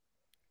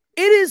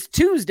It is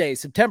Tuesday,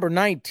 September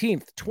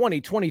 19th,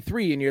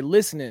 2023, and you're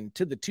listening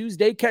to the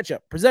Tuesday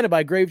Catch-Up, presented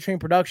by Grave Train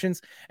Productions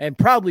and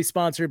proudly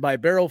sponsored by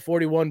Barrel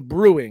 41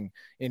 Brewing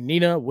in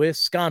Neenah,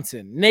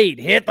 Wisconsin. Nate,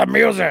 hit the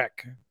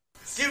music.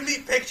 Give me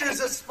pictures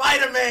of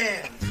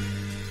Spider-Man.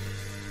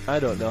 I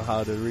don't know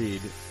how to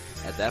read.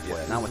 At that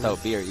point, not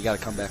without beer. You got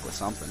to come back with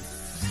something.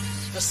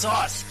 The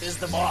sauce is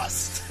the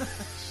boss.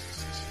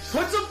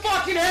 Put some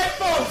fucking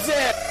headphones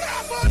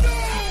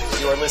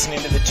in. You are listening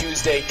to the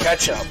Tuesday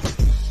Catch-Up.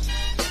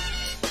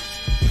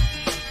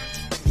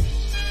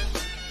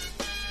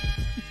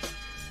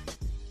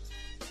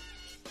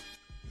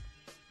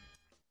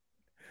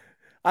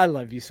 I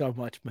love you so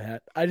much,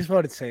 Matt. I just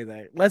want to say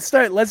that.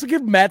 Let's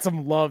give Matt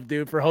some love,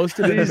 dude, for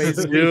hosting an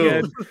amazing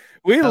weekend.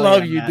 We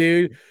love you, Matt.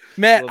 Dude.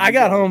 Matt, I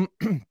got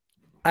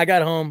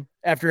home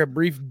after a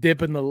brief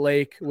dip in the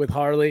lake with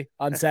Harley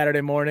on Saturday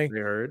morning.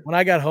 You heard? When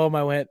I got home,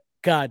 I went,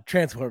 God,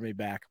 transport me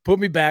back. Put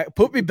me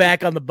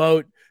back on the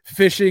boat,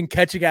 fishing,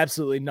 catching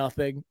absolutely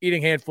nothing,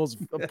 eating handfuls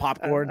of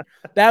popcorn.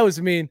 That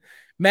was mean.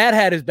 Matt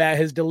had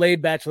his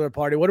delayed bachelor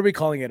party. What are we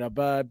calling it? A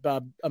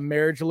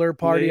marriageler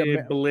party?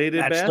 A belated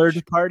bachelor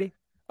party?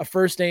 A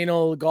first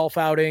anal golf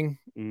outing,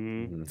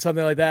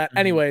 something like that.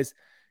 Anyways,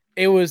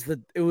 it was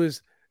as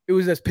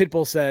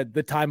Pitbull said,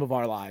 the time of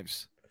our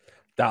lives.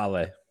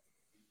 Dale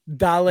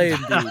indeed.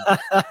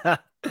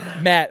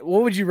 Matt,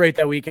 what would you rate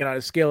that weekend on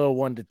a scale of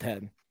 1 to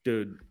 10?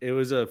 Dude, it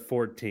was a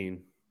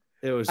 14.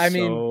 It was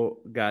so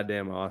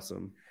goddamn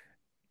awesome.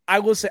 I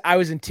will say I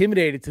was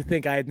intimidated to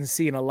think I hadn't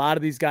seen a lot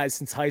of these guys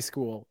since high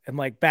school and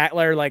like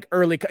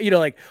early,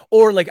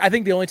 I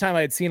think the only time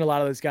I had seen a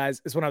lot of those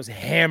guys is when I was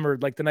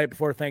hammered like the night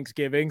before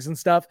Thanksgivings and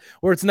stuff,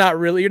 where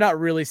you're not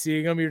really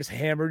seeing them. You're just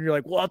hammered. And you're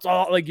like, well, it's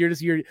all like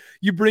you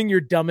bring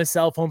your dumbest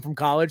self home from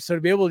college. So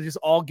to be able to just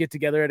all get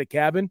together at a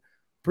cabin,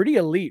 pretty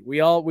elite. We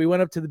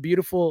went up to the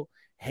beautiful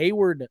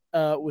Hayward,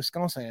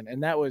 Wisconsin,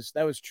 and that was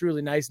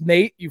truly nice.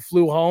 Nate, you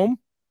flew home.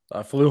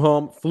 I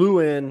flew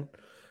in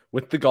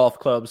with the golf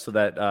club so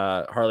that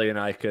Harley and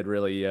I could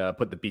really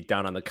put the beat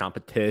down on the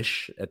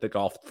competition at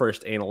the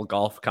first anal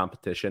golf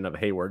competition of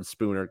Hayward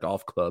Spooner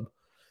Golf Club.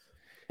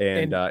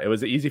 And it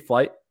was an easy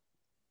flight.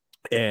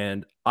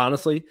 And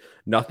honestly,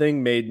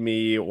 nothing made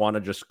me want to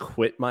just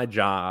quit my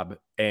job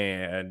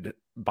and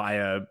buy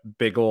a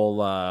big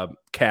old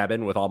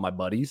cabin with all my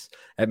buddies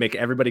and make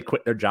everybody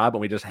quit their job and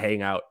we just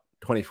hang out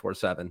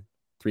 24/7,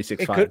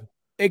 365.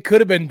 It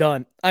could have been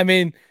done. I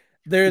mean,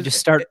 we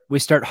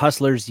start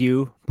Hustlers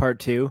U Part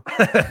 2.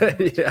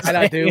 Yeah.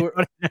 I do.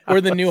 We're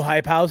the new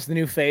hype house, the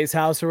new phase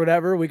house or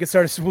whatever. We could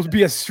start. We'll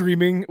be a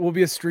streaming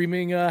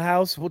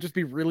house. We'll just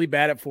be really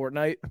bad at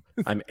Fortnite.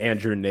 I'm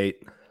Andrew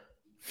Nate.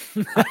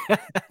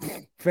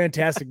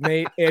 Fantastic,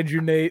 Nate. Andrew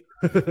Nate.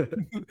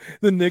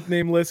 The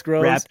nickname list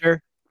grows. Raptor.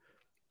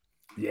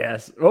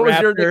 Yes. What was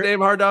your nickname,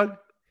 Hard Dog?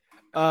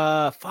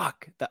 I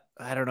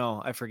don't know.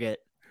 I forget.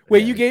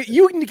 Wait, you gave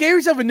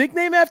yourself a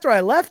nickname after I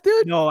left,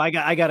 dude? No, I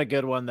got a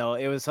good one though.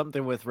 It was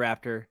something with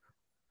Raptor.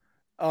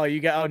 Oh,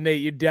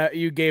 Nate,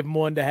 you gave him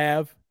one to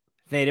have.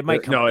 Nate, it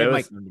might come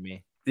to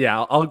me.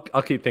 Yeah, I'll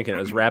keep thinking it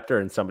was Raptor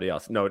and somebody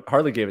else. No,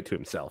 Harley gave it to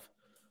himself.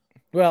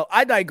 Well,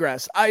 I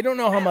digress. I don't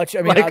know how much.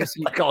 I mean,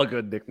 obviously, like all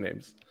good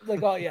nicknames.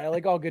 Like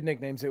all good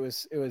nicknames. It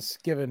was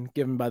given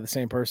by the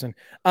same person.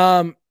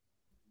 I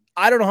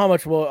don't know how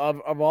much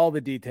of all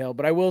the detail,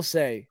 but I will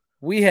say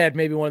we had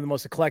maybe one of the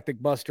most eclectic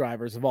bus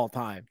drivers of all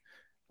time.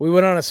 We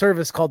went on a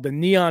service called the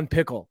Neon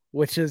Pickle,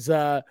 which is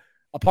a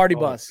party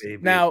bus.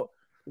 Baby. Now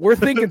we're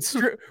thinking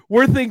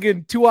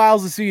 2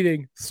 aisles of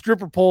seating,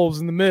 stripper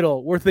poles in the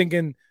middle. We're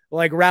thinking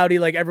like rowdy,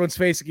 like everyone's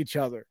facing each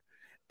other.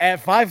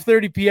 At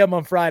 5:30 p.m.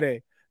 on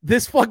Friday,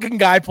 this fucking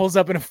guy pulls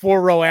up in a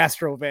 4-row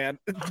Astro van,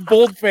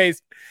 bold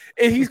faced,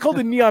 and he's called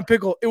the Neon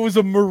Pickle. It was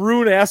a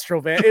maroon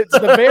Astro van. It's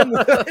the van.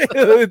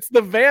 It's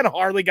the van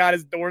Harley got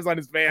his doors on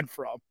his van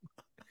from.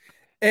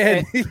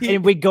 And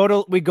we go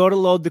to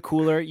load the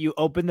cooler. You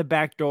open the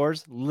back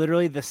doors.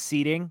 Literally, the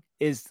seating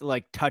is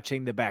like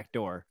touching the back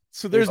door.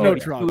 So there's no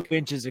trunk. 2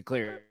 inches of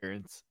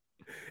clearance.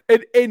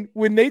 And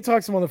when Nate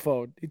talks to him on the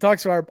phone, he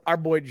talks to our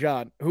boy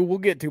John, who we'll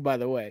get to, by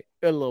the way,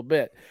 in a little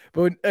bit.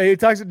 But when he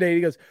talks to Nate,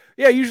 he goes,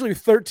 "Yeah, usually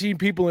 13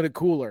 people in a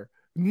cooler."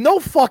 No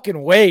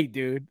fucking way,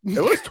 dude. It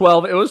was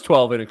 12. It was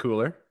 12 in a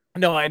cooler.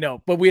 No, I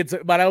know, but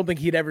I don't think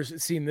he'd ever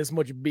seen this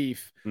much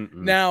beef. Mm-mm.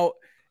 Now,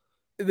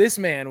 this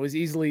man was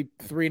easily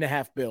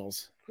 3.5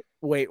 bills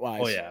weight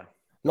wise. Oh yeah,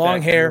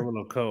 long hair.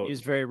 He was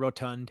very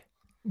rotund.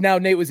 Now,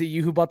 Nate, was it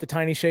you who bought the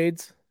tiny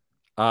shades?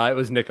 It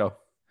was Nico.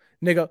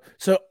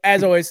 So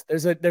as always,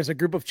 there's a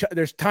group of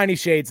there's tiny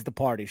shades at the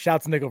party.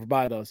 Shouts to Nico for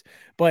buying those.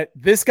 But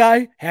this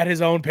guy had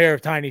his own pair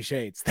of tiny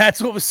shades.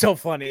 That's what was so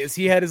funny is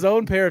he had his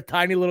own pair of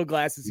tiny little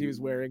glasses he was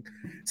wearing.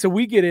 So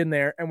we get in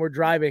there and we're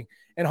driving,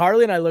 and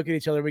Harley and I look at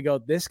each other. And we go,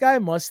 "This guy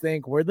must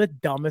think we're the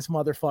dumbest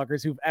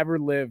motherfuckers who've ever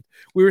lived."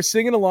 We were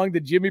singing along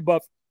to Jimmy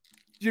Buffett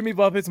Jimmy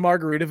Buffett's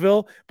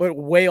Margaritaville, but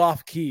way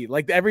off key.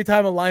 Like every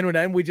time a line would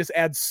end, we just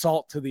add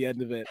salt to the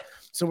end of it.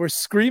 So we're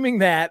screaming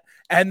that,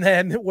 and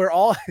then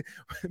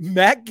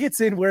Matt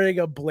gets in wearing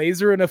a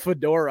blazer and a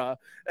fedora,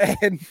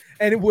 and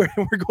we're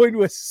going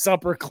to a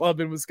supper club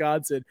in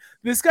Wisconsin.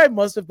 This guy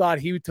must have thought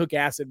he took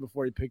acid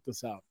before he picked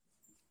us up.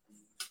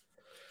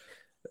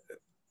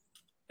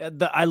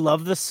 I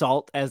love the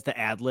salt as the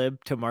ad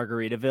lib to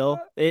Margaritaville.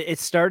 It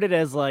started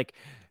as like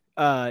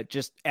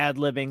just ad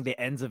libbing the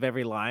ends of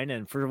every line,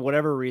 and for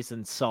whatever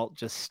reason, salt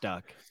just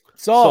stuck.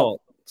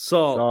 Salt.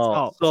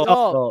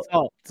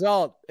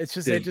 It's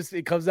just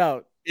it comes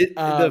out.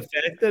 The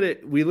fact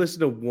that we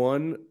listened to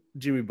one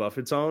Jimmy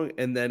Buffett song,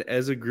 and then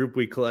as a group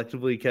we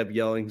collectively kept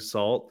yelling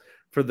salt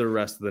for the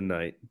rest of the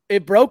night.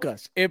 It broke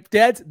us.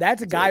 That's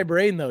a guy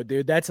brain though,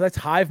 dude. That's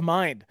hive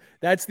mind.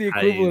 That's the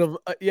equivalent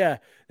of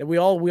And we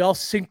all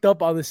synced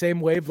up on the same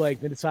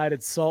wavelength and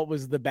decided salt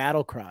was the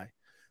battle cry.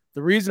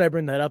 The reason I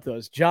bring that up though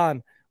is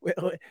John.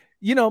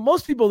 You know,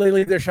 most people, they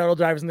leave their shuttle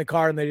drivers in the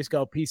car and they just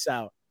go peace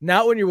out.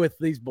 Not when you're with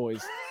these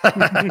boys.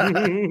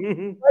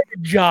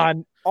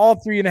 John, all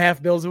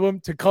 3.5 bills of them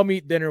to come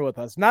eat dinner with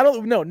us.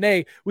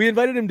 We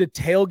invited him to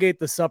tailgate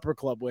the supper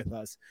club with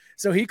us.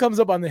 So he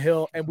comes up on the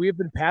hill, and we have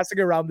been passing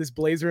around this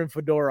blazer and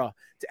fedora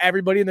to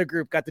everybody in the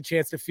group. Got the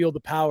chance to feel the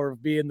power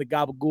of being the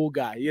gabagool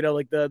guy, you know,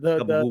 like the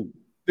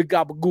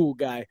gabagool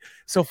guy.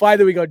 So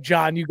finally we go,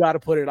 John, you got to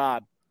put it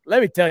on.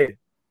 Let me tell you,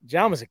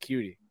 John was a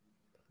cutie.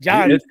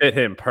 John, it fit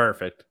him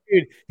perfect.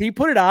 Dude, he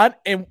put it on,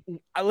 and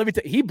let me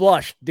tell you, he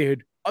blushed,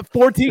 dude.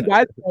 14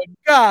 guys going,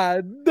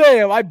 God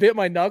damn, I bit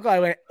my knuckle. I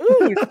went,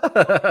 ooh.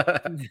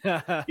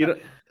 You know,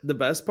 the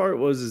best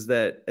part is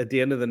that at the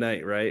end of the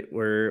night, right,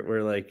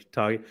 we're like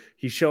talking,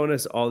 he's showing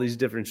us all these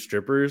different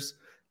strippers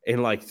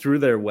and like through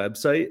their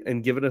website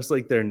and giving us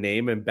like their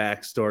name and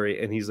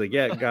backstory. And he's like,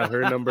 yeah, got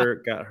her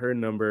number.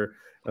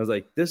 I was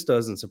like, this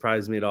doesn't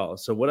surprise me at all.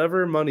 So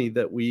whatever money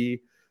that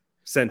we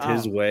sent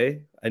his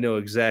way, I know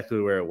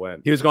exactly where it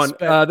went. He was going,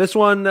 this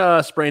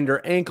one sprained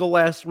her ankle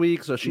last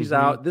week, so she's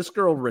out. This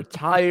girl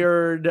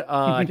retired.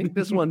 I think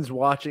this one's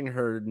watching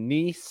her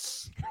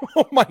niece.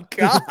 Oh my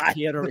God.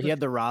 he had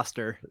the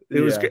roster.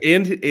 It was,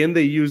 and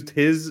they used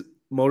his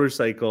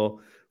motorcycle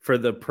for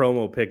the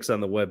promo pics on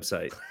the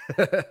website.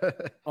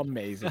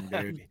 Amazing,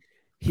 dude.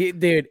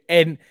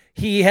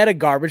 He had a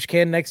garbage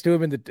can next to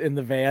him in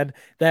the van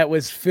that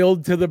was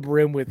filled to the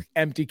brim with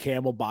empty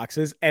Camel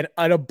boxes and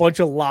a bunch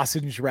of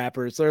lozenge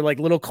wrappers or like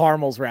little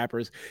caramels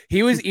wrappers.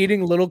 He was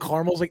eating little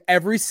caramels like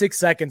every 6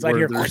 seconds. I'd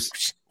hear I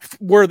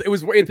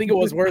think it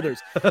was Werther's.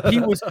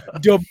 He was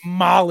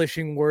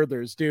demolishing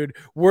Werther's, dude.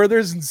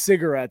 Werther's and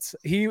cigarettes.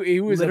 He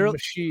was a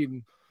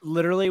machine.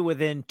 Literally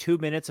within 2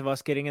 minutes of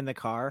us getting in the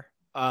car,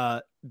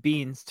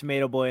 Beans,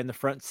 Tomato Boy in the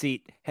front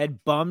seat,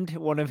 had bummed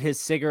one of his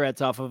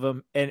cigarettes off of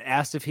him and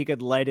asked if he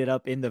could light it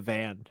up in the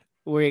van.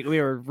 We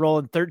were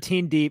rolling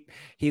 13 deep.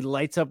 He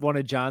lights up one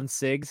of John's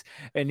cigs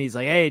and he's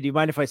like, hey, do you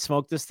mind if I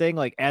smoke this thing?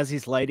 Like as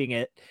he's lighting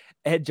it.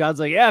 And John's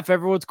like, yeah, if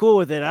everyone's cool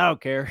with it, I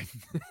don't care.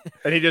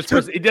 And he just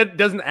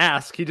doesn't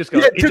ask. He just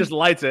goes, he just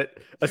lights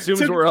it,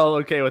 assumes we're all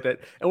okay with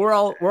it. And we're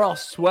all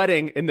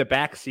sweating in the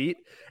back seat.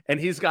 And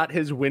he's got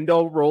his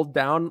window rolled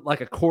down like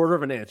 1/4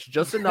 of an inch,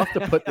 just enough to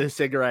put the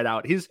cigarette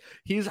out. He's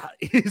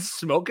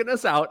smoking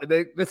us out.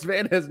 And this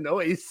van has no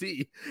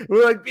AC.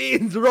 We're like,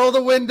 Beans, roll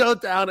the window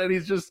down. And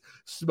he's just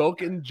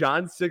smoking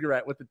John's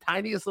cigarette with the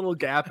tiniest little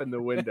gap in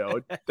the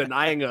window,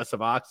 denying us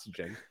of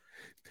oxygen.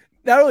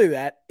 Not only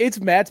that, it's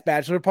Matt's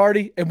bachelor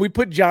party, and we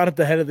put John at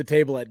the head of the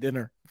table at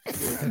dinner.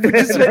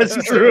 That's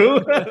true.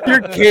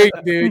 You're king,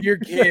 dude. You're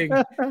king.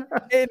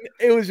 And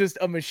it was just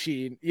a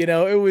machine. You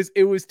know,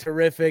 it was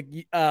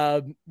terrific.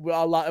 I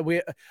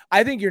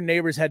think your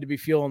neighbors had to be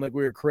feeling like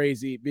we were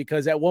crazy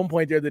because at one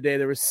point the other day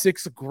there was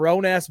 6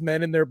 grown-ass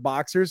men in their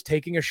boxers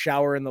taking a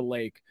shower in the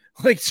lake.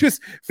 Like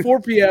just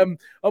 4 p.m.,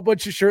 a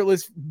bunch of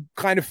shirtless,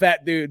 kind of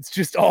fat dudes,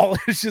 just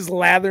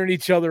lathering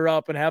each other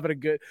up and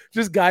having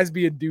just guys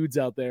being dudes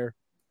out there.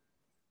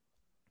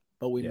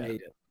 But we made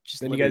it.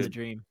 Just then you guys a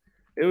dream.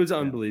 It was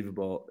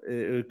unbelievable.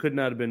 It could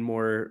not have been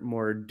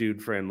more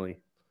dude friendly.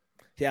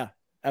 Yeah,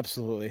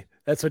 absolutely.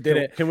 That's what did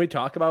it. Can we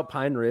talk about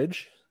Pine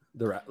Ridge?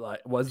 Is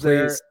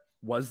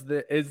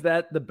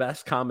that the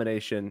best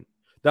combination?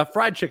 The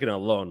fried chicken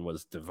alone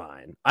was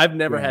divine. I've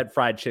never had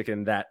fried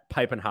chicken that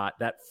piping hot,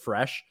 that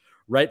fresh,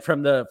 right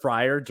from the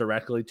fryer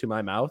directly to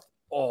my mouth.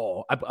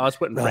 Oh, I was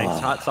putting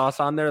Frank's hot sauce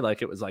on there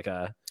like it was like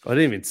a. I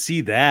didn't even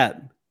see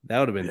that. That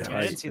would have been tight.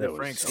 I didn't see the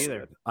Frank's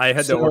either. I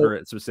had to order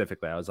it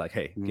specifically. I was like,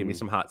 hey, give me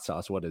some hot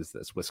sauce. What is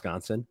this,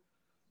 Wisconsin?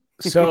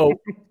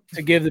 So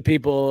to give the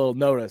people a little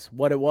notice,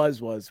 what it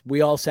was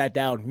we all sat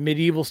down,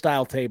 medieval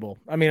style table.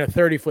 I mean, a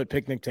 30-foot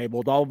picnic table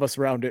with all of us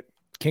around it,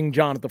 King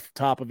John at the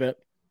top of it.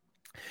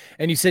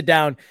 And you sit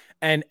down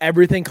and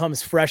everything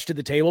comes fresh to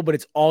the table, but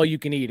it's all you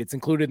can eat. It's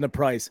included in the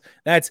price.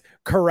 That's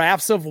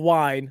carafes of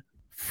wine,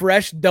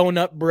 fresh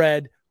donut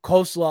bread,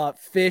 coleslaw,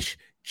 fish,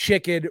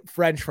 chicken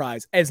French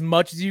fries, as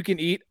much as you can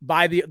eat.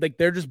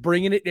 They're just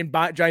bringing it in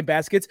giant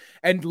baskets,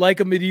 and like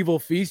a medieval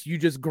feast, you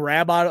just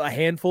grab out a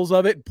handfuls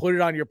of it and put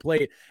it on your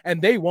plate,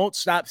 and they won't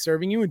stop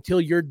serving you until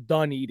you're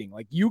done eating.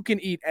 Like, you can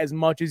eat as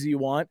much as you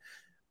want.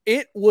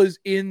 It was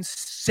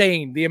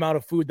insane the amount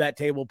of food that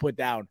table put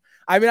down.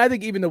 I mean, I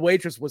think even the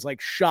waitress was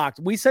like shocked.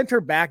 We sent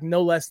her back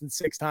no less than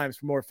 6 times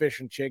for more fish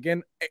and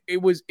chicken.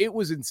 It was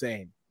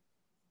insane.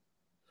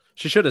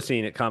 She should have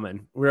seen it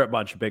coming. We're a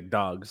bunch of big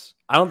dogs.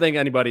 I don't think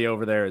anybody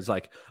over there is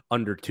like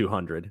under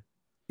 200.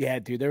 Yeah,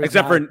 dude. There was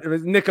except for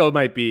Nico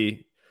might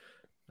be.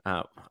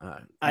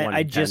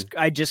 I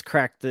just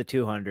cracked the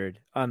 200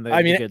 on the.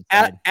 I mean, good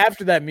side.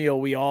 After that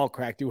meal, we all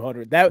cracked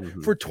 200. That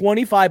for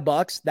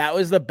 $25, that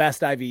was the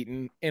best I've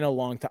eaten in a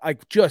long time.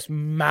 Like, just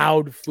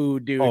mouth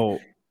food, dude. Oh,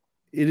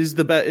 it is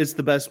the best. It's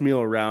the best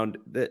meal around.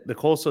 The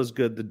coleslaw is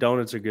good. The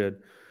donuts are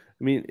good.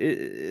 I mean,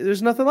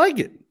 there's nothing like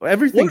it.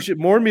 Everything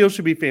more meals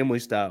should be family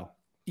style.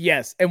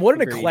 Yes, and what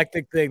an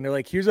eclectic thing. They're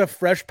like, here's a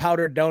fresh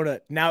powdered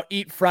donut. Now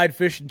eat fried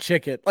fish and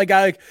chicken.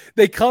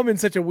 They come in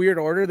such a weird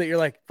order that you're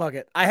like, fuck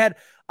it. I'm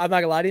not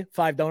gonna lie to you,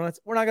 5 donuts.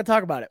 We're not gonna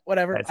talk about it.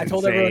 Whatever. That's I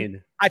told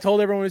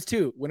everyone it was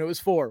 2 when it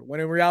was 4. When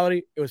in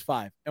reality it was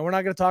 5. And we're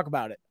not gonna talk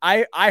about it.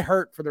 I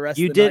hurt for the rest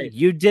of the night.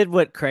 You did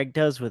what Craig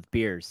does with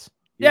beers.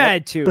 Yeah, I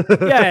had 2.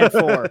 Yeah, I had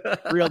 4.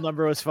 Real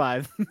number was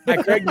 5. I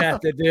Craig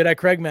mathed it, dude. I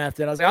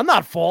was like, I'm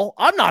not full.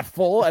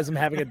 As I'm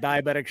having a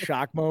diabetic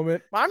shock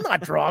moment. I'm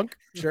not drunk.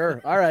 Sure.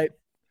 All right.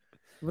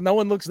 Well, no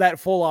one looks that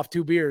full off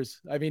 2 beers.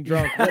 I mean,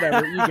 drunk,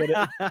 whatever. You get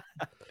it.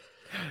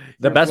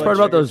 The best part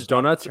about those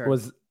donuts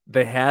was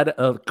they had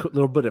a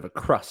little bit of a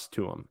crust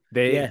to them.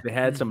 They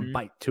had some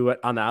bite to it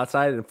on the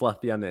outside and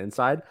fluffy on the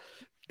inside.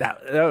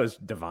 That was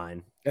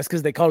divine. That's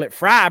because they call it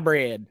fry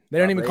bread. They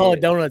don't even call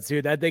it donuts,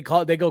 dude. They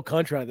go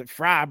country on it.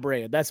 Fry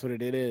bread. That's what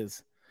it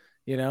is,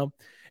 you know?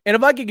 And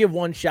if I could give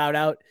one shout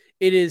out,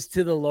 it is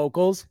to the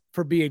locals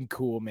for being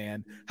cool,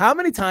 man. How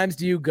many times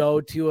do you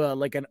go to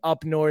an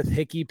up north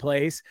hickey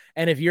place,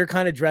 and if you're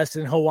kind of dressed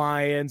in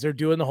Hawaiians or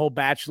doing the whole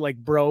bachelor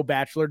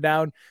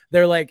down,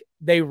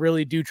 they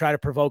really do try to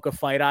provoke a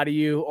fight out of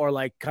you or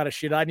like kind of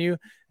shit on you.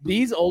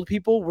 These old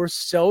people were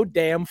so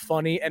damn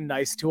funny and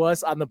nice to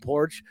us on the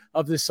porch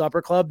of this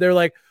supper club. They're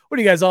like, what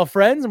are you guys, all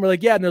friends? And we're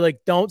like, yeah. And they're like,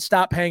 don't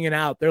stop hanging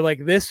out. They're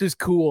like, this is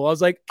cool. I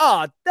was like,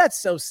 oh,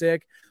 that's so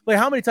sick. Like,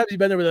 how many times have you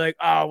been there where they're like,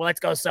 oh, well, let's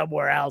go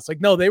somewhere else?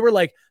 Like, no, they were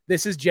like,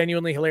 this is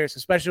genuinely hilarious,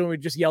 especially when we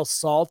just yell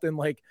salt and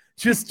like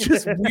just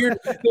weird.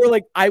 They were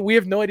like, we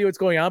have no idea what's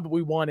going on, but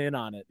we want in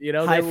on it. You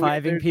know,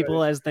 high-fiving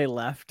people as they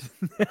left.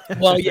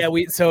 Well, yeah,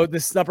 so the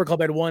supper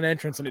club had one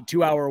entrance and a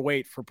 2-hour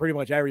wait for pretty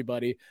much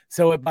everybody.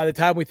 So by the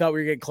time we thought we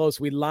were getting close,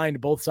 we lined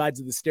both sides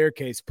of the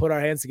staircase, put our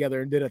hands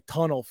together, and did a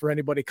tunnel for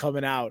anybody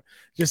coming out.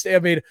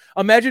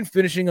 Imagine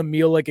finishing a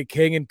meal like a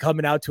king and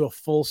coming out to a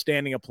full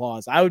standing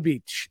applause. I would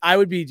be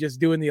just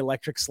doing the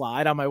electric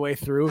slide on my way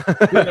through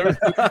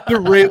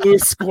the Ray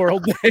Lewis squirrel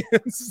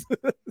dance.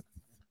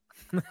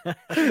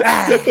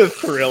 The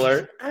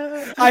Thriller.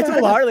 I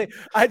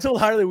told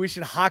Harley we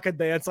should haka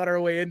dance on our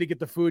way in to get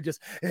the food.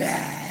 Just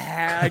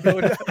I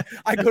go to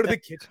the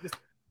kitchen. Just,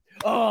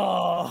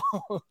 go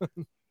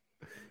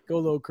a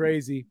little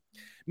crazy.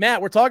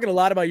 Matt, we're talking a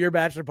lot about your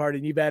bachelor party,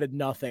 and you've added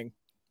nothing.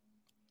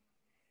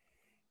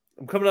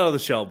 I'm coming out of the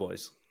shell,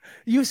 boys.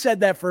 You said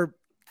that for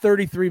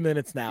 33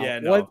 minutes now. Yeah,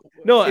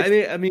 no.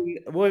 I mean,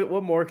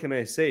 what more can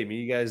I say? I mean,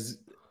 you guys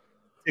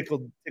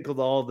tickled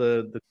all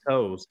the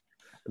toes.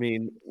 I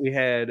mean, we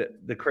had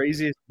the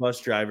craziest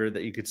bus driver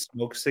that you could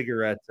smoke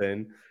cigarettes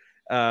in.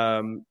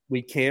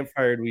 We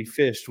campfired, we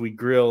fished, we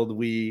grilled,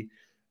 we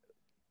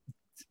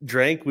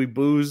drank, we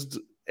boozed,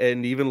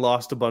 and even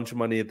lost a bunch of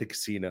money at the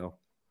casino.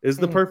 Is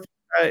the perfect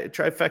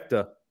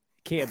trifecta.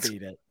 Can't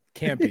beat it.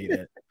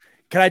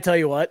 Can I tell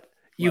you what?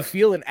 You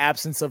feel an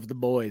absence of the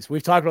boys.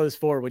 We've talked about this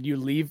before. When you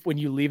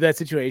leave that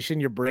situation,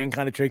 your brain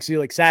kind of tricks you.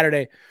 Like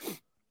Saturday,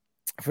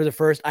 for the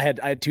first, I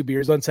had 2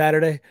 beers on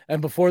Saturday,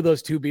 and before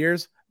those 2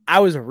 beers, I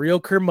was a real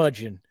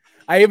curmudgeon.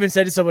 I even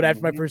said to someone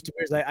after my first 2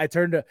 beers, I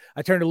turned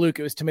to Luke.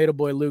 It was Tomato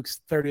Boy Luke's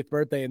 30th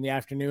birthday in the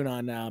afternoon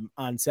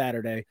on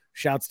Saturday.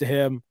 Shouts to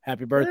him.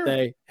 Happy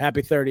birthday.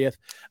 Happy 30th.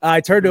 I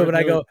turned to him and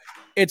I go,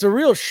 it's a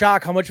real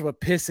shock how much of a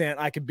pissant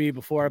I could be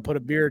before I put a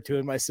beer or 2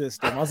 in my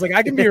system. I was like,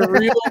 I can be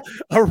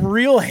a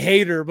real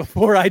hater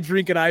before I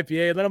drink an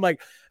IPA. And then I'm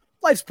like,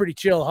 life's pretty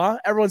chill, huh?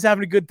 Everyone's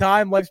having a good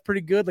time. Life's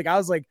pretty good. Like, I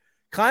was like,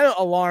 kind of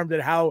alarmed at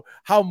how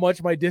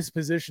much my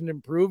disposition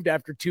improved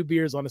after 2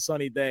 beers on a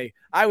sunny day.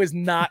 I was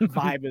not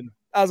vibing.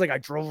 I was like, I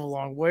drove a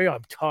long way.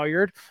 I'm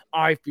tired.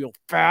 I feel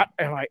fat.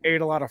 And I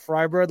ate a lot of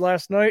fry bread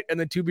last night. And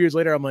then 2 beers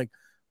later, I'm like,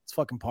 let's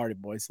fucking party,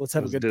 boys. Let's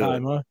have a good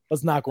time, huh?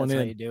 Let's knock one in.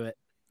 That's how you do it.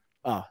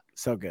 Oh,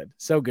 so good.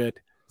 So good.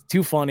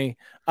 Too funny.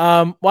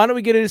 Why don't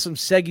we get into some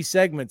seggy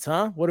segments,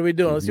 huh? What are we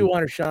doing? Let's do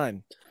Wine or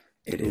Shine.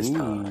 It is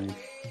time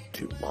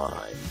to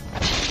wine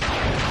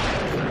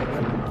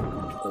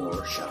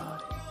or shine.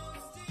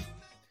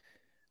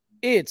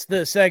 It's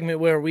the segment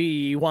where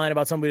we whine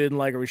about something we didn't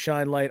like or we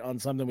shine light on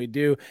something we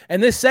do.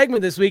 And this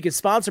segment this week is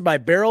sponsored by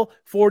Barrel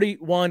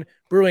 41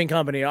 Brewing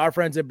Company. Our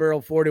friends at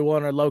Barrel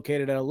 41 are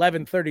located at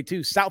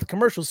 1132 South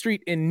Commercial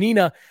Street in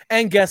Neenah.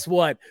 And guess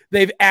what?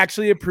 They've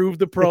actually approved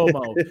the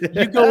promo.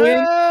 You go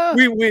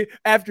in, we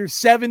after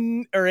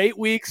 7 or 8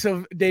 weeks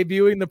of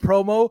debuting the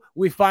promo,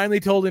 we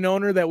finally told an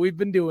owner that we've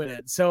been doing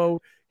it.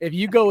 So if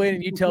you go in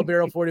and you tell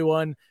Barrel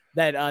 41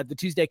 that the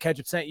Tuesday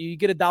Ketchup sent you, you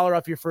get $1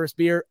 off your first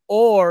beer,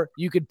 or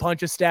you could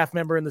punch a staff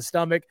member in the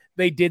stomach.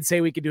 They did say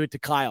we could do it to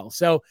Kyle.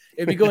 So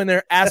if you go in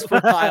there, ask for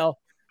Kyle.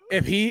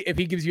 If he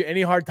gives you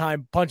any hard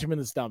time, punch him in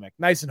the stomach,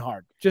 nice and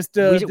hard.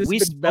 We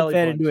spoke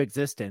that into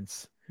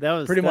existence. That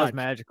was pretty much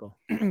magical.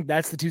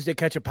 That's the Tuesday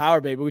Ketchup power,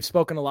 baby. We've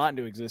spoken a lot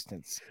into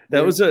existence.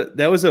 That was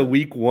a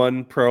week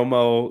 1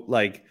 promo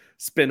like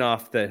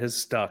spinoff that has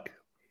stuck.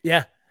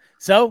 Yeah.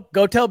 So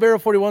go tell Barrel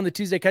 41 the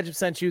Tuesday Ketchup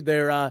sent you.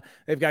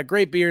 They've got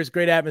great beers,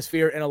 great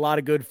atmosphere, and a lot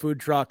of good food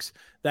trucks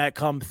that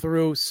come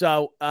through.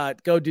 So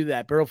go do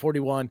that, Barrel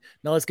 41.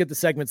 Now let's get the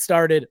segment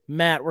started.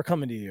 Matt, we're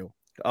coming to you.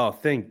 Oh,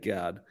 thank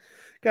God.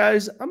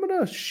 Guys, I'm going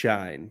to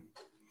shine.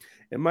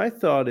 And my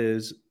thought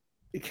is,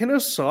 can a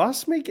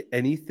sauce make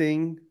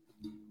anything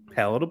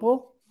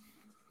palatable?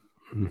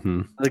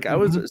 Mm-hmm. Like I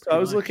was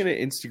looking at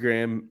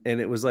Instagram and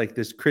it was like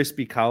this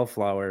crispy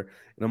cauliflower.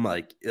 And I'm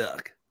like,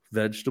 yuck,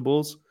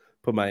 vegetables.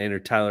 Put my inner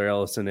Tyler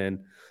Ellison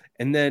in,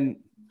 and then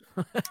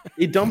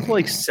he dumped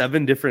like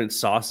 7 different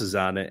sauces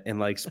on it and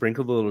like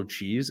sprinkled a little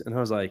cheese. And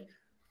I was like,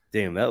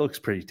 damn, that looks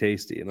pretty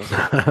tasty. And I was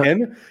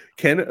like,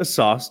 can a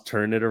sauce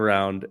turn it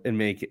around and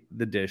make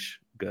the dish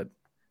good?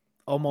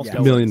 Almost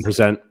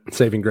 1,000,000%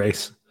 saving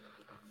grace.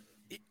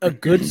 A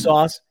good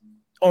sauce,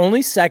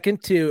 only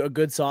second to a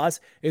good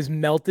sauce is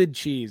melted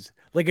cheese.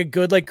 Like a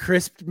good, like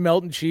crisp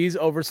melted cheese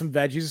over some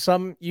veggies or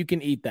something. You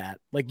can eat that.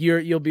 Like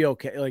you'll be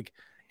okay. Like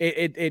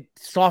it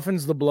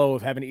softens the blow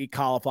of having to eat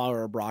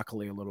cauliflower or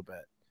broccoli a little bit,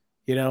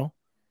 you know?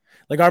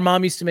 Like our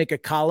mom used to make a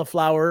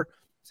cauliflower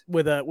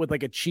with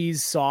like a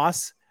cheese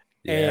sauce.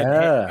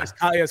 Yeah. And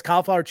it's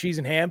cauliflower, cheese,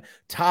 and ham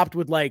topped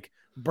with like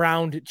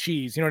browned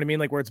cheese. You know what I mean?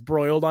 Like where it's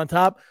broiled on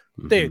top.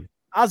 Mm-hmm. Dude,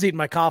 I was eating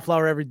my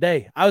cauliflower every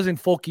day. I was in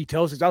full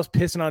ketosis. I was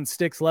pissing on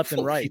sticks left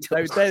and right.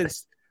 That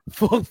is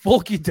full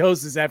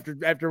ketosis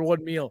after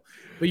one meal.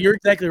 But you're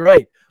exactly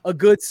right. A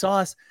good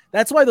sauce.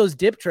 That's why those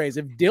dip trays,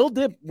 if dill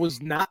dip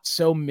was not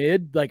so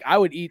mid, like I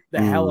would eat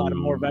the hell out of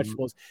more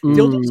vegetables.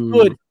 Dill dip's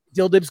good.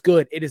 Dill dip's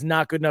good. It is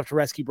not good enough to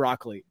rescue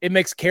broccoli. It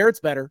makes carrots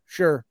better.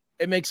 Sure.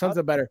 It makes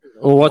something better.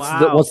 Well,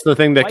 what's the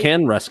thing that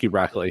can rescue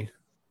broccoli?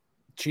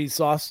 Cheese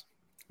sauce.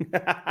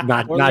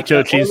 Not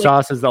nacho cheese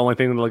sauce is the only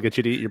thing that'll get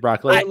you to eat your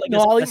broccoli.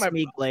 I'll eat my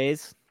meat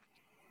glaze.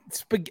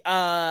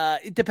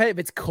 It depends if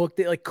it's cooked.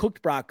 Like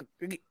cooked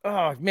broccoli.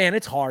 Oh man,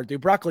 it's hard, dude.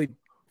 Broccoli.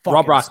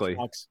 Raw broccoli.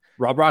 Sucks.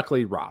 Raw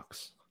broccoli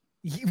rocks.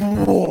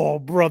 Oh,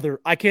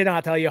 brother. I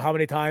cannot tell you how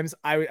many times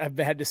I've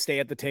had to stay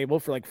at the table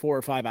for like 4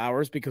 or 5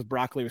 hours because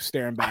broccoli was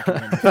staring back at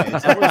me in the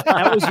face.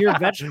 That was your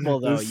vegetable,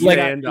 though.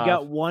 You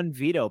got one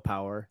veto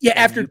power. Yeah,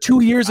 after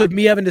 2 years of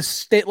me having to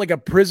stay like a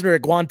prisoner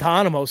at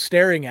Guantanamo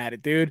staring at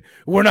it, dude.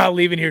 We're not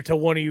leaving here till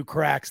one of you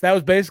cracks. That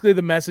was basically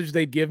the message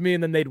they'd give me,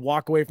 and then they'd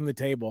walk away from the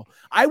table.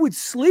 I would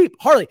sleep.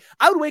 Harley,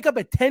 I would wake up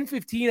at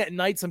 10:15 at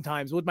night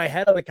sometimes with my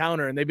head on the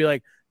counter, and they'd be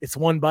like, it's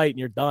one bite and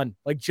you're done.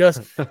 Like just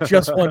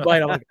one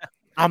bite. I'm like,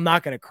 I'm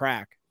not going to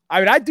crack. I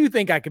mean, I do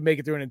think I could make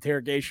it through an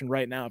interrogation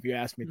right now if you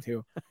asked me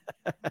to.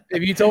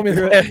 If you told me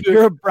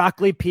you're a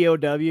broccoli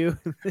POW.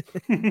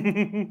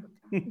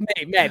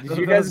 Hey, Matt, did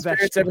you guys'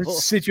 parents ever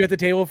sit you at the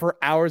table for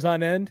hours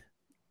on end?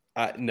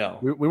 No.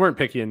 We weren't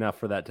picky enough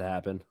for that to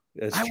happen.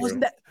 I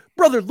wasn't that.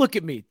 Brother, look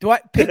at me.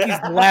 Picky's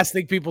the last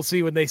thing people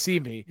see when they see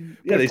me.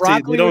 Yeah, they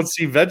don't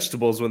see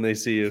vegetables when they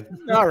see you.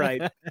 All right.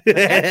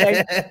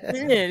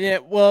 Yeah,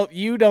 well,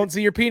 you don't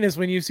see your penis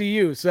when you see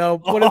you. So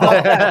what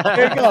about that?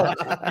 There you go.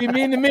 Be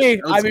mean to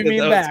me, I be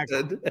mean back.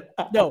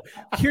 No,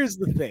 here's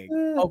the thing.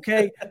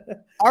 Okay.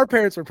 Our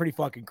parents were pretty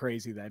fucking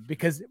crazy then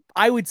because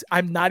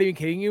I'm not even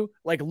kidding you,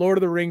 like Lord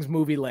of the Rings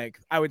movie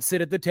length. I would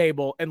sit at the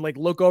table and like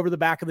look over the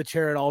back of the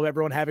chair at all of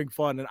everyone having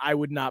fun, and I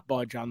would not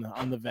budge on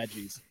the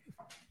veggies.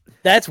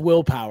 That's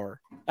willpower.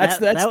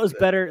 That was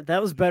better.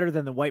 That was better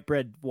than the white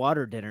bread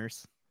water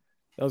dinners.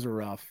 Those were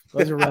rough.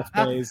 Those are rough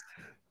days.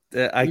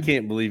 I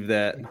can't believe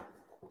that.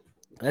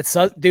 That's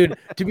dude.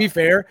 To be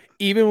fair,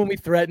 even when we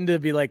threatened to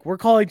be like, we're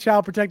calling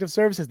Child Protective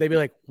Services, they'd be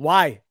like,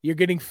 "Why? You're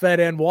getting fed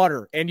and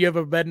water, and you have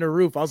a bed and a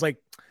roof." I was like,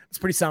 "It's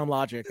pretty sound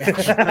logic."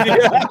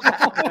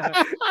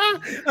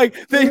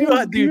 Like they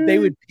knew, dude. They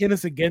would pin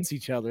us against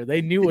each other.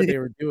 They knew what they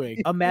were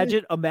doing.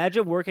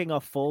 Imagine working a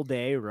full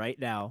day right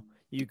now.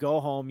 You go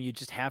home, you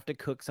just have to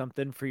cook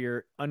something for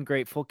your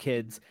ungrateful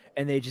kids,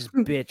 and they just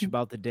bitch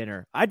about the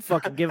dinner. I'd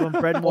fucking give them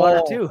bread and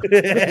water too.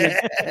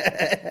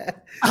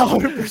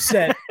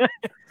 100%.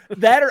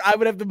 That or I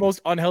would have the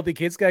most unhealthy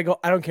kids. I go,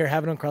 I don't care,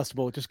 have an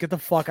Uncrustable. Just get the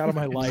fuck out of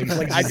my life.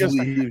 Like I just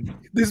leave.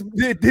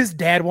 this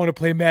dad want to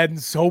play Madden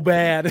so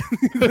bad.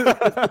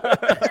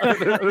 I'm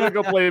gonna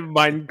go play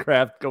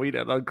Minecraft, go eat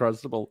an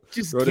Uncrustable.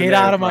 Just Throw it in get the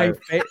out air of my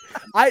fryer.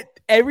 face.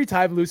 Every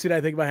time Lucy and I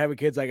think about having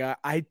kids, like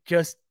I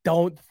just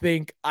don't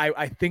think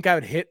I think I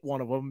would hit one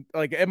of them.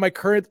 Like at my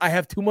current, I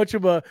have too much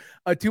of a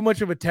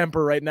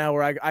temper right now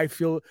where I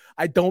feel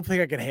I don't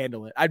think I can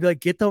handle it. I'd be like,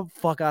 get the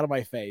fuck out of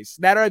my face.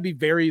 That or I'd be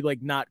very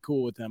like not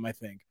cool with them, I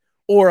think,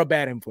 or a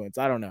bad influence.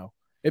 I don't know.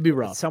 It'd be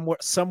rough.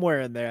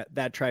 Somewhere in there,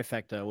 that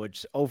trifecta,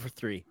 which over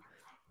 3.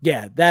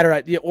 Yeah, that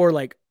or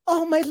like,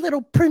 oh, my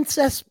little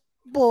princess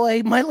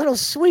boy, my little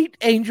sweet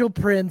angel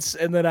prince,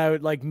 and then I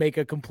would like make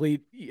a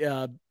complete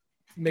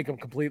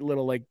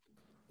little like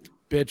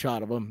bitch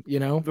out of him, you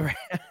know?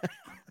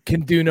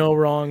 Can do no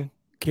wrong,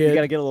 kid. You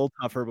got to get a little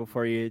tougher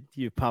before you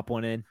pop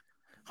one in.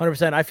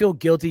 100%. I feel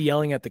guilty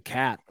yelling at the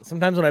cat.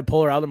 Sometimes when I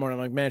pull her out in the morning,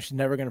 I'm like, man, she's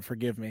never gonna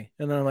forgive me.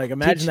 And then I'm like,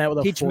 imagine that with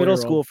a teach 4-year-old. middle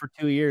school for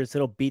 2 years.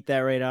 It'll beat that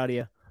right out of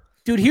you.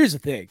 Dude, here's the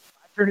thing.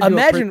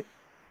 Imagine.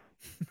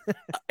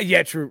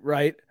 Yeah, true,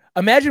 right?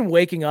 Imagine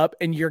waking up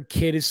and your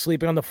kid is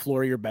sleeping on the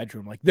floor of your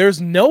bedroom. Like,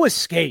 there's no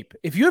escape.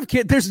 If you have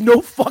kids, there's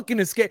no fucking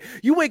escape.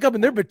 You wake up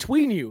and they're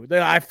between you.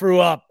 I threw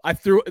up.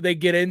 They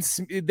get in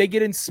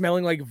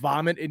smelling like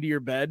vomit into your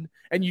bed,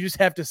 and you just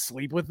have to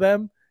sleep with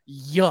them.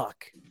 Yuck.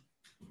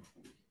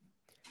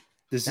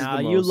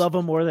 You love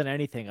them more than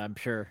anything, I'm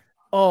sure.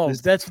 Oh,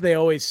 that's what they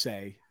always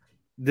say.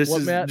 This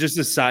is Matt? just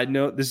a side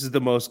note. This is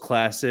the most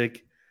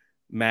classic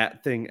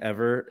Matt thing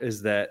ever,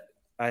 is that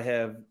I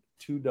have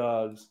 2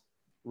 dogs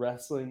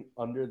wrestling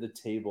under the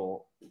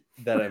table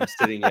that I'm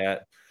sitting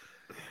at,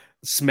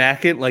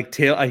 smacking like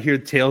tail. I hear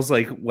tails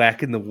like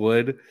whacking the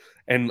wood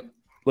and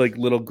like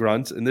little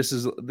grunts. And this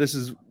is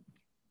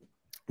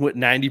what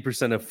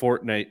 90% of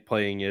Fortnite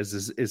playing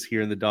is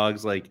hearing the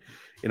dogs like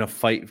in a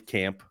fight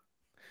camp.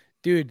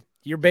 Dude,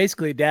 you're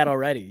basically a dad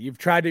already. You're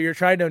trying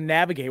to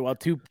navigate while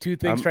two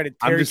things try to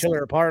tear each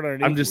other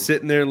apart. I'm just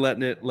sitting there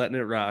letting it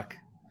rock.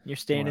 You're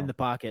staying in the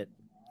pocket.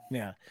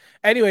 Yeah.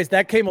 Anyways,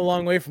 that came a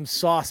long way from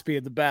sauce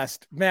being the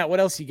best. Matt, what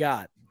else you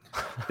got?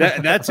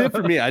 That's it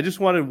for me. I just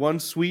wanted one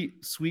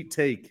sweet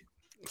take.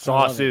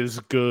 Sauce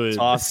is good.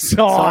 Sauce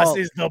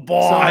is the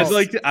boss.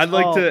 I'd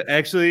like to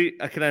actually.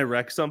 Can I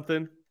wreck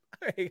something?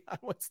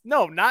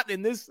 No, not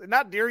during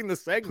the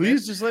segment.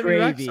 Please just let me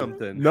wreck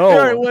something.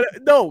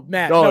 No,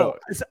 Matt. No.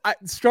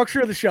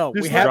 Structure of the show.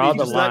 Just we have draw to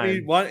the just line. let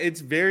me one. It's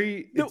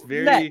very Matt,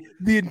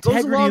 the goes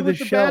integrity along of the with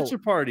show. bachelor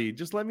party.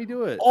 Just let me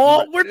do it.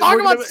 Oh, we're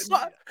talking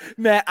about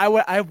Matt.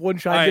 I have one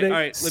shot All today.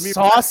 right.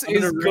 Sauce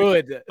is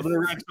good. I'm gonna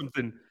wreck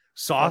something.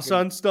 Sauce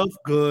on stuff,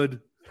 good.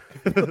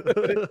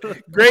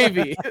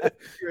 Gravy.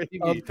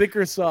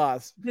 Thicker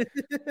sauce.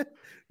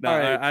 No, All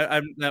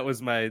right. that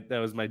was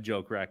my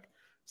joke wreck.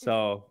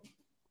 So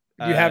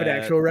Do you have an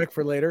actual rec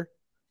for later?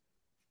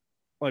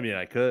 I mean,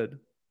 I could.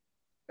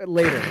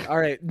 Later. All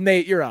right,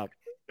 Nate, you're up.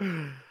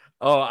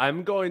 Oh,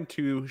 I'm going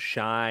to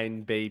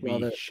shine, baby,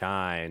 Love it.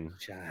 shine.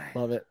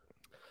 Love it.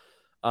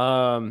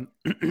 Shine,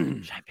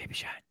 baby,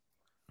 shine.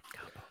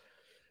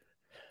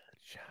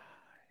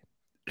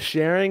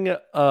 Sharing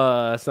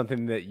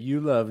something that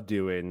you love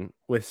doing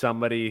with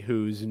somebody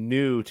who's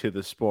new to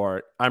the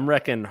sport. I'm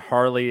wrecking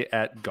Harley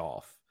at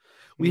golf.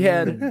 We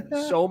had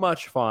so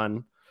much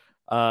fun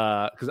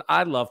because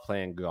I love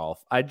playing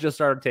golf. I just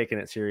started taking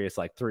it serious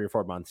like 3 or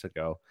 4 months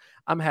ago.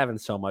 I'm having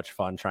so much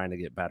fun trying to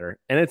get better,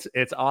 and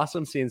it's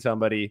awesome seeing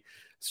somebody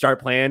start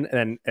playing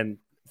and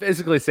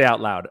physically say out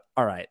loud,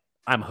 "All right,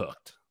 I'm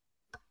hooked.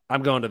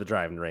 I'm going to the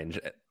driving range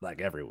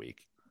like every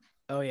week."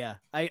 Oh yeah,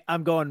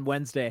 I'm going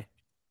Wednesday.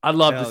 I'd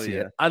love Hell to see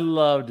yeah. it. I'd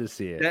love to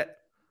see it.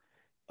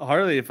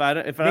 Harley, if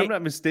I'm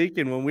not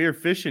mistaken, when we were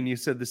fishing, you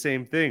said the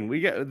same thing.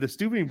 We got the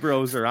Stooping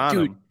Bros are on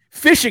Dude, them.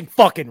 fishing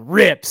fucking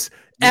rips.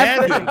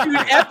 Yeah,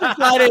 After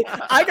Friday,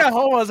 I got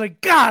home. I was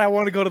like, God, I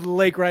want to go to the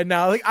lake right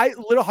now. Like,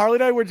 little Harley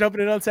and I were jumping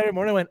in on Saturday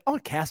morning. I went, I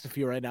want to cast a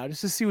few right now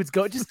just to see what's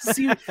going, just to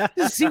see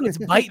what's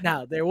biting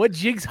out there. What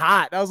jig's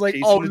hot? And I was like,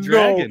 Chasing oh the no,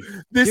 dragon.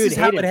 this Dude, is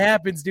how Hayden, it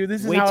happens, dude.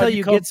 This is Wait how till I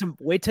you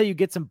become-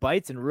 get some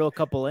bites and reel a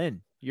couple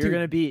in. You're Dude.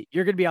 gonna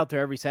be out there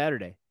every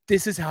Saturday.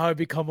 This is how I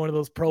become one of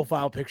those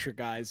profile picture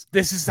guys.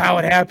 This is how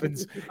it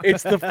happens.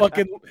 It's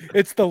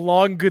the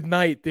long good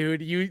night,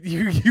 dude.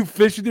 You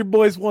fish with your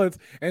boys once,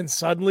 and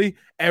suddenly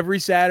every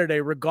Saturday,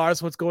 regardless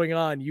of what's going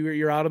on,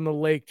 you're out on the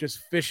lake just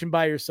fishing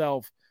by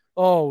yourself.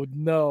 Oh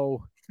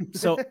no.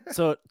 So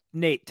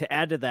Nate, to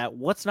add to that,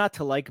 what's not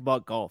to like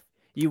about golf?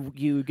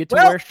 You get to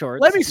Well, wear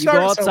shorts. let me You start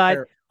go us out outside.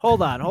 there.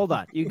 Hold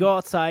on. You go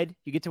outside.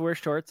 You get to wear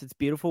shorts. It's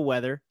beautiful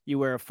weather. You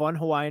wear a fun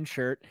Hawaiian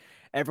shirt.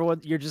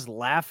 You're just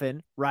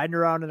laughing, riding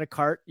around in a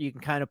cart. You can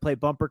kind of play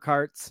bumper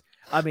carts.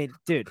 I mean,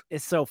 dude,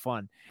 it's so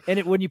fun.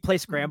 And when you play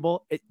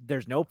scramble,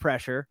 there's no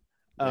pressure.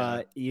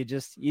 You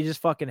just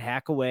fucking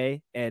hack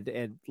away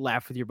and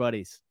laugh with your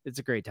buddies. It's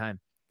a great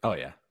time. Oh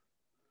yeah.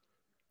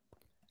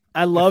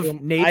 I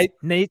love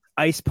Nate's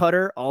ice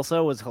putter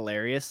also was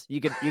hilarious.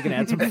 You can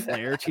add some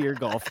flair to your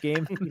golf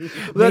game.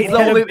 That's Nate the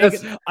had a only big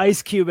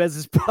ice cube as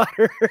his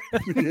putter.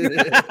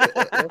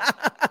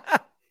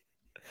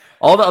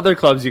 All the other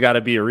clubs you got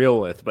to be real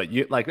with, but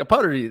you like a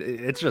putter.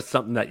 It's just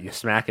something that you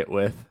smack it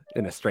with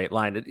in a straight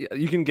line.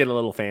 You can get a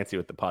little fancy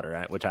with the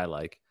putter, which I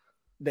like.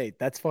 Nate,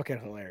 that's fucking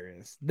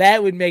hilarious.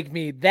 That would make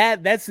me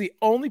that's the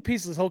only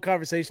piece of this whole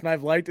conversation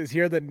I've liked is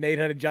here that Nate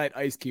had a giant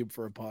ice cube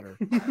for a putter.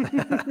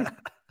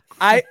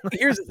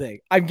 Here's the thing.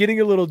 I'm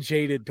getting a little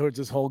jaded towards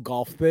this whole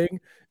golf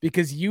thing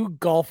because you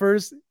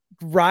golfers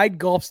ride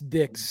golf's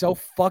dick so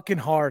fucking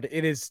hard.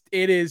 It is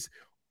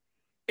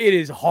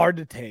hard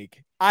to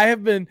take. I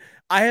have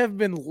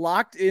been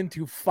locked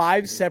into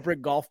 5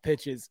 separate golf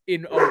pitches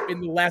in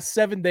the last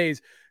 7 days.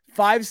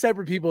 5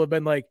 separate people have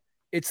been like,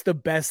 it's the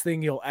best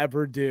thing you'll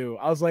ever do.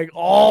 I was like,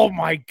 oh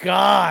my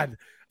God.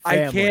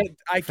 Family.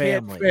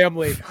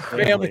 Family.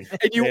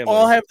 And you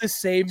all have the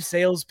same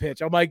sales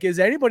pitch. I'm like, is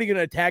anybody going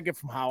to attack it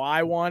from how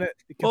I want it?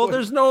 Well,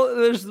 there's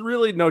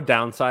really no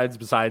downsides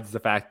besides the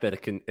fact that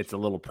it's a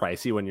little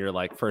pricey when you're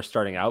like first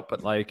starting out,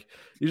 but like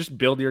you just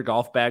build your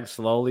golf bag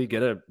slowly,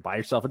 buy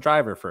yourself a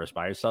driver first,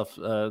 buy yourself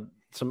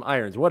some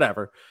irons,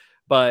 whatever.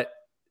 But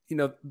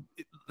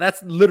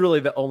that's literally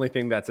the only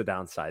thing that's a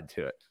downside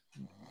to it.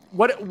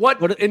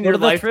 What in your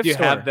life do you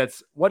have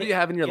what do you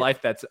have in your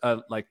life that's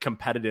like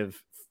competitive?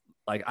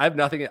 Like I have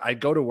nothing. I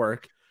go to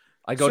work.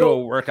 I go to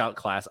a workout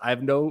class. I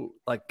have no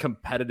like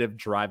competitive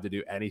drive to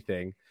do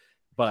anything,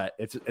 but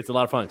it's a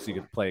lot of fun because you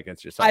can play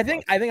against yourself. I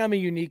think I'm a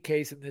unique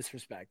case in this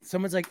respect.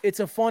 Someone's like,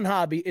 it's a fun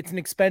hobby. It's an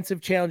expensive,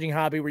 challenging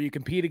hobby where you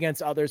compete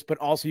against others, but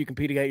also you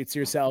compete against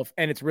yourself,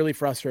 and it's really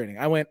frustrating.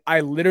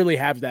 I literally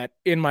have that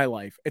in my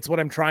life. It's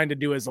what I'm trying to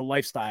do as a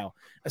lifestyle.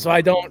 So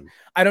I don't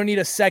need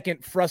a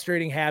second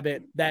frustrating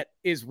habit that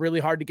is really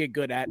hard to get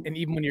good at. And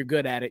even when you're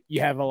good at it, you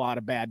have a lot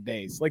of bad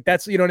days. Like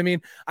that's, you know what I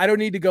mean? I don't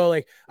need to go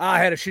like, I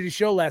had a shitty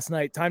show last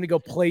night. Time to go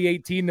play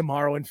 18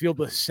 tomorrow and feel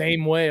the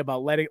same way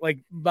about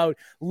about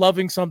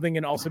loving something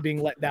and also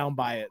being let down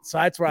by it. So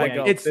that's where I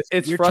go.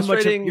 It's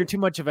frustrating. You're too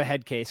much of a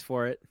head case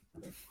for it.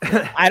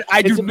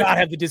 I do not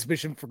have the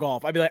disposition for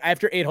golf. I'd be like,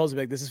 after 8 holes, I'd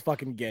be like, this is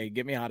fucking gay.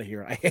 Get me out of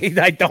here.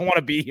 I don't want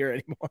to be here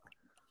anymore.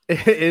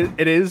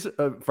 It is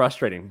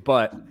frustrating,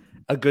 but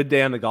a good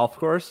day on the golf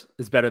course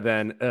is better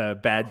than a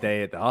bad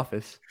day at the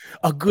office.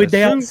 A good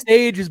day on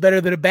stage is better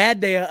than a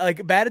bad day, like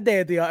a bad day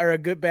at the or a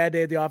good bad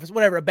day at the office.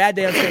 Whatever, a bad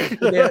day on stage.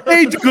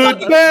 Good,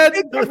 bad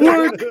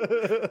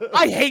work.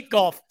 I hate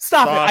golf.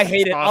 Stop it. I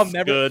hate it. I'll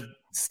never good.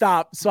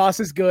 Stop. Sauce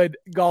is good.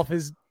 Golf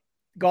is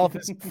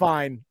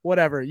fine.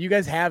 Whatever. You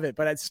guys have it,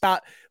 but I'd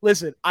stop.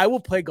 Listen, I will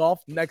play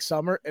golf next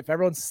summer if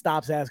everyone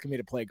stops asking me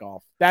to play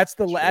golf. That's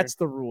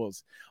the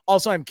rules.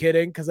 Also, I'm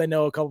kidding because I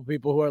know a couple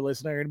people who are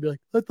listening are going to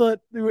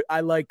be like, I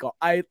like golf.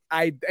 I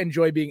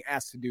enjoy being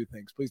asked to do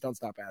things. Please don't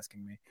stop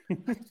asking me.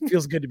 It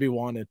feels good to be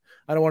wanted.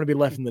 I don't want to be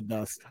left in the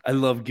dust. I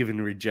love giving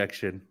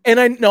rejection. And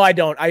I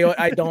don't.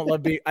 I don't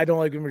like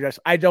giving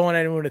rejection. I don't want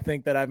anyone to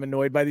think that I'm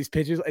annoyed by these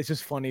pitches. It's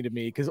just funny to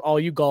me because all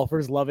you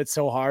golfers love it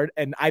so hard.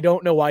 And I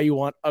don't know why you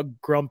want a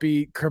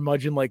grumpy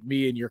curmudgeon like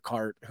me in your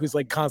cart who's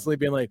like constantly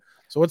being like,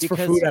 so what's for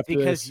food after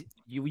this? Because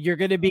you're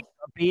going to be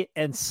grumpy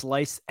and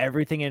slice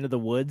everything into the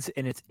woods,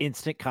 and it's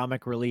instant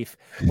comic relief.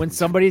 When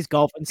somebody's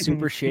golfing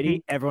super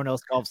shitty, everyone else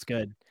golfs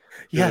good.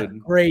 Yeah,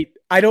 great.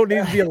 I don't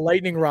need to be a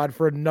lightning rod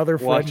for another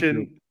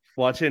friend.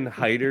 Watching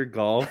Hyder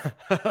golf,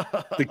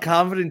 the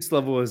confidence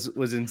level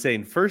was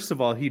insane. First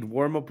of all, he'd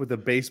warm up with a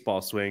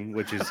baseball swing,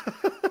 which is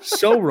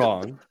so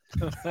wrong.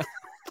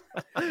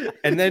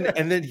 and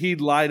then he'd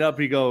line up.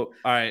 He'd go,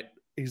 all right.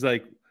 He's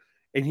like,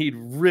 and he'd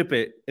rip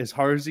it as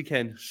hard as he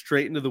can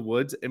straight into the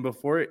woods. And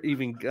before it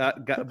even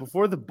got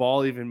before the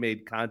ball even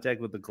made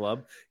contact with the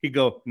club, he'd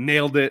go,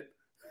 nailed it.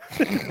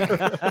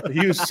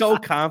 He was so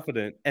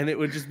confident, and it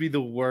would just be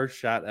the worst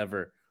shot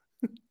ever.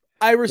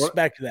 I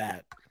respect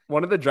that.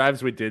 One of the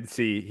drives we did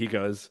see, he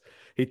goes,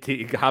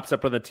 he hops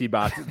up on the tee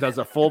box, does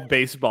a full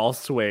baseball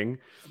swing,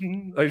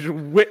 like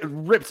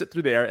rips it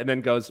through the air, and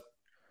then goes,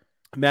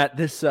 Matt,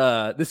 this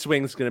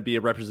swing is going to be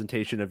a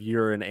representation of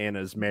your and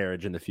Anna's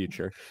marriage in the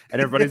future.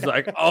 And everybody's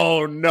like,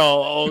 oh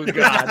no, oh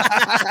God.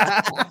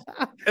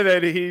 And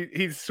then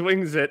he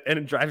swings it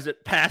and drives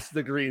it past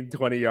the green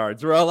 20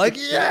 yards. We're all like,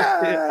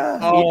 yeah.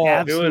 Oh,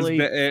 absolutely.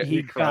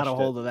 He got a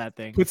hold of that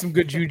thing. Put some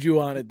good juju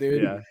on it,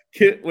 dude.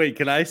 Yeah. Wait,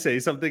 can I say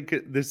something?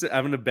 I'm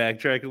going to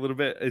backtrack a little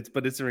bit.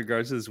 It's in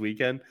regards to this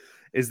weekend.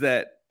 Is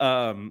that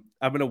I'm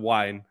going to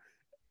whine,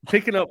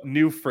 picking up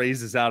new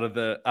phrases out of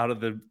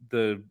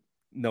the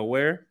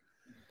nowhere.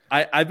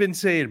 I've been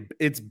saying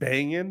it's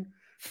banging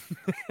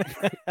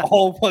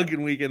all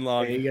fucking weekend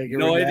long.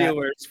 No idea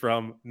where it's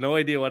from. No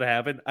idea what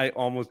happened. I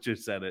almost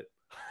just said it.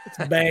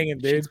 It's banging,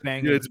 dude. It's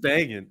banging. It's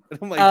banging.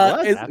 I'm like,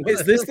 what?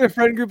 Is this the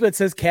friend group that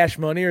says Cash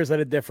Money, or is that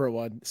a different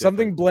one?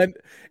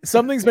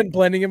 Something's been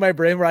blending in my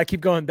brain where I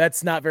keep going,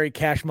 that's not very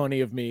Cash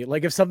Money of me.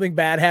 Like if something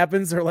bad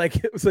happens, or like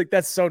it was like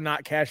that's so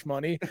not Cash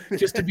Money,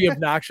 just to be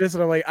obnoxious.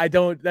 And I'm like,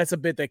 that's a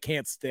bit that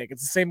can't stick.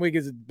 It's the same week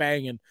as it's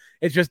banging.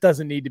 It just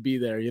doesn't need to be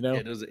there, you know?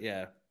 It doesn't,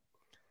 yeah.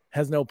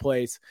 Has no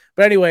place.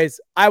 But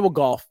anyways, I will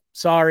golf.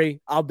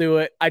 Sorry, I'll do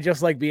it. I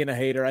just like being a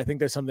hater. I think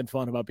there's something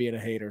fun about being a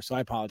hater. So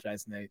I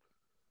apologize, Nate.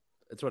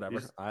 It's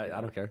whatever. I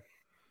don't care.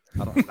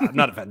 I'm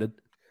not offended.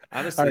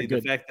 Honestly, Alright, the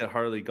good. fact that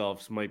Harley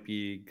golfs might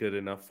be good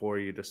enough for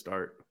you to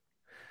start.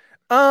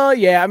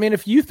 Yeah. I mean,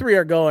 if you three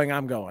are going,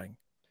 I'm going.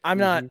 I'm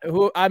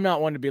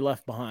not one to be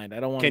left behind. I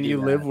don't want to Can do you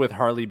that. live with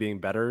Harley being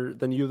better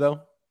than you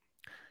though?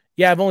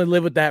 Yeah, I've only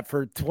lived with that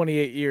for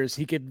 28 years.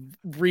 He could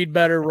read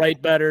better,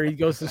 write better. He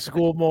goes to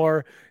school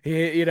more.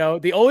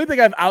 The only thing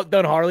I've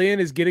outdone Harley in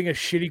is getting a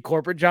shitty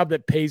corporate job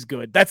that pays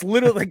good. That's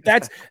literally like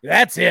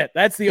that's it.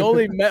 That's the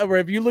only where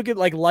if you look at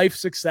like life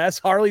success,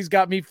 Harley's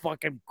got me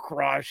fucking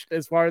crushed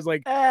as far as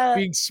like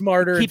being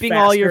smarter, keeping and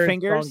all your faster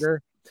and fingers.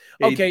 stronger.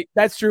 Hey, Okay,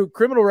 that's true.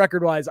 Criminal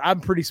record wise,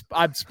 I'm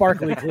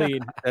sparkly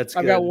clean. That's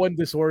I've good. got one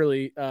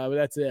disorderly, but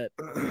that's it.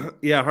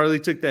 Yeah, Harley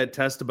took that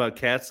test about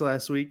cats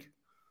last week.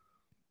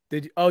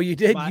 Did you? Oh, you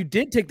did. My- You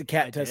did take the I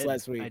cat test did.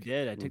 last week. I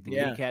did. I took the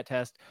Yeah. kitty cat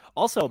test.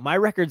 Also, my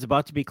record's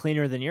about to be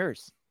cleaner than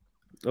yours.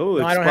 Oh,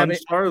 No, I don't have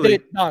expunged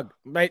it. Harley.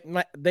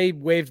 Dog, they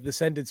waived the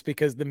sentence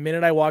because the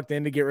minute I walked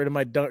in to get rid of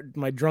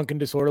my drunken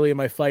disorderly and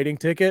my fighting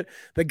ticket,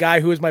 the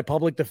guy who was my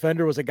public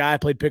defender was a guy I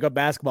played pickup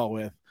basketball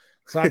with.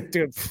 So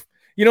dude,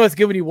 you know what's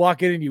good when you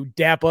walk in and you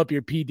dap up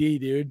your PD,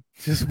 dude.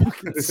 Just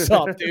fucking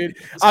sup, dude.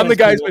 I'm the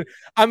guy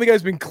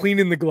who's been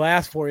cleaning the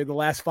glass for you the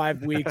last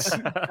 5 weeks.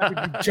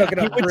 Chucking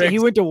up He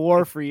went to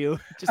war for you,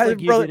 just like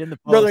you did in the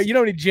post. Brother, you know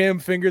how many jam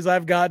fingers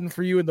I've gotten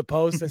for you in the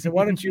post? I said,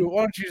 why don't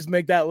you just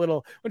make that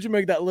little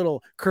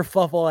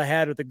kerfuffle I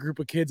had with a group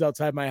of kids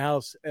outside my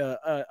house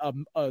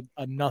a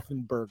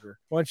nothing burger?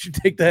 Why don't you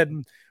take that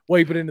and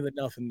wipe it into the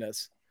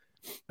nothingness?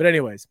 But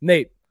anyways,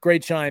 Nate,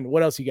 great shine.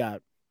 What else you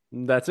got?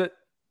 That's it.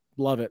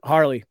 Love it.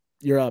 Harley,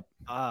 you're up.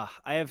 I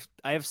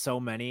have so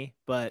many,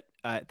 but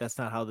that's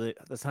not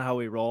how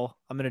we roll.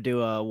 I'm gonna do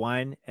a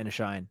wine and a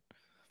shine.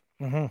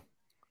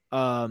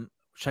 Mm-hmm.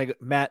 Should I go,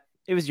 Matt?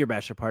 It was your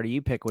bachelor party.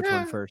 You pick which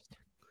one first.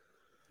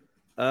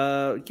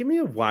 Give me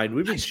a wine.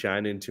 We've been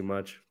shining too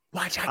much.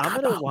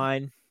 I'm gonna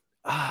wine.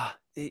 I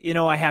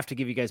have to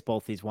give you guys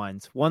both these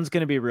wines. One's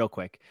gonna be real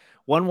quick.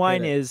 One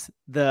wine is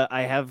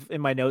I have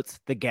in my notes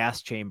the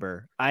gas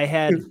chamber. I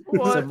had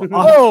some.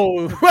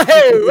 Whoa!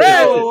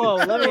 Whoa!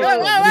 Let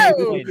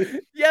me explain.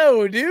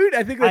 Yo, dude,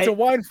 I think that's a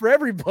wine for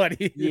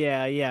everybody.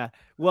 Yeah.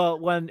 Well,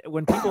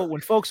 when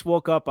folks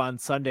woke up on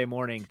Sunday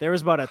morning, there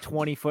was about a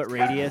 20-foot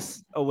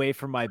radius away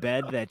from my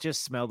bed that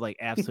just smelled like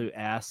absolute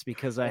ass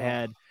because I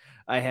had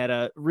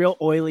a real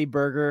oily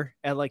burger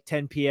at like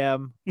 10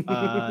 p.m.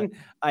 I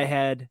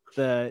had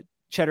the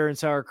cheddar and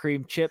sour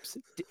cream chips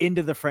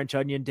into the French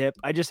onion dip.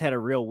 I just had a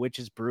real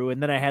witch's brew.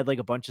 And then I had like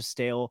a bunch of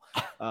stale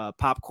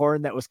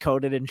popcorn that was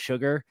coated in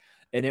sugar.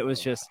 And it was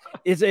just,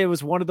 it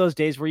was one of those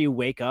days where you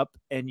wake up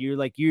and you're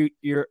like,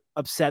 you're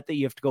upset that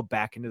you have to go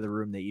back into the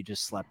room that you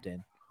just slept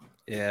in.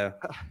 Yeah.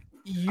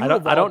 I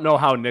don't know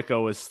how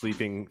Nico was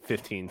sleeping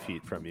 15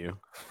 feet from you.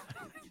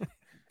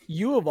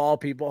 You of all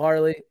people,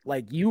 Harley,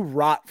 like you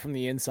rot from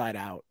the inside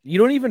out. You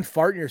don't even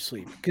fart in your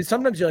sleep because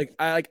sometimes you're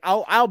like,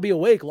 I'll be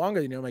awake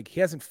longer than you. I'm like, he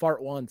hasn't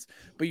fart once,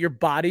 but your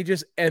body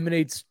just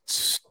emanates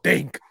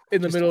stink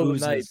in the middle of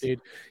the night,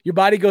 dude. Your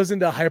body goes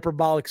into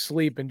hyperbolic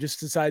sleep and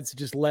just decides to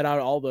just let out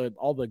all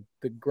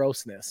the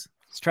grossness.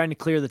 It's trying to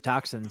clear the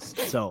toxins.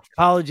 So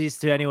apologies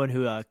to anyone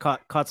who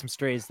caught some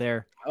strays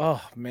there.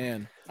 Oh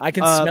man, I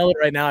can smell it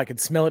right now. I can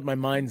smell it in my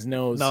mind's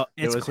nose. No,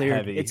 it's cleared.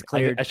 Heavy. It's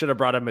cleared. I should have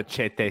brought a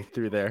machete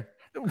through there.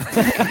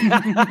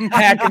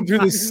 Hacking through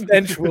the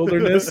stench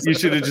wilderness. You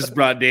should have just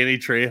brought Danny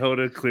Trejo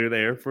to clear the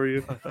air for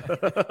you.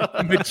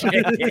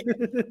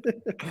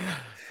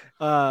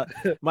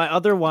 My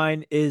other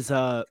wine is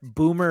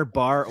Boomer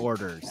Bar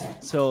Orders.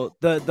 So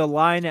the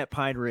line at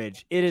Pine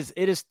Ridge, it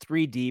is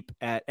 3 deep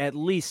at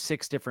least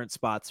 6 different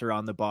spots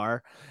around the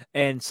bar,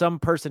 and some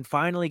person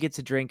finally gets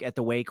a drink at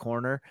the way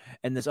corner,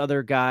 and this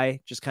other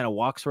guy just kind of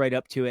walks right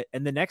up to it.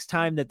 And the next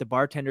time that the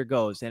bartender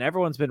goes, and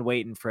everyone's been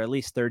waiting for at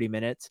least 30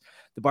 minutes,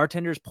 the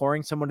bartender's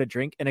pouring someone a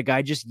drink, and a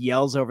guy just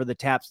yells over the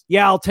taps,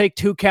 "Yeah, I'll take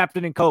 2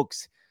 Captain and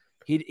Cokes."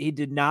 He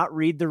did not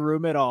read the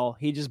room at all.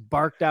 He just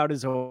barked out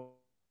his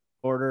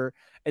order,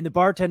 and the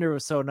bartender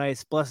was so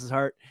nice, bless his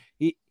heart.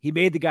 He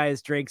made the guy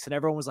his drinks, and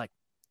everyone was like,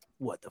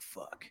 "What the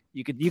fuck?"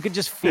 You could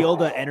just feel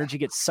the energy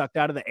get sucked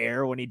out of the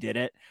air when he did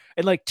it.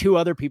 And like 2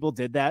 other people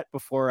did that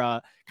before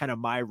kind of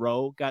my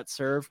row got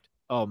served.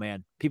 Oh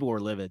man, people were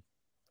livid.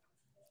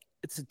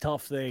 It's a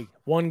tough thing.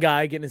 One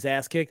guy getting his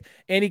ass kicked,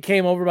 and he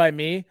came over by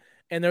me,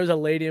 and there was a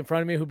lady in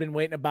front of me who'd been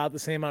waiting about the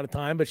same amount of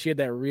time, but she had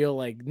that real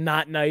like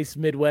not nice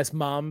Midwest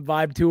mom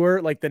vibe to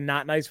her, like the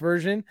not nice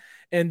version.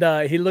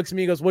 And he looks at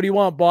me, he goes, "What do you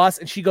want, boss?"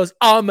 And she goes,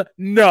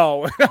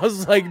 no. And I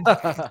was like,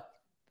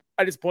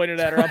 I just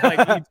pointed at her. I'm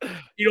like,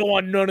 you don't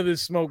want none of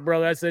this smoke,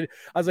 brother. I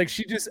was like,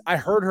 I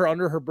heard her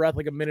under her breath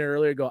like a minute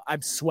earlier go,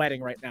 "I'm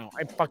sweating right now.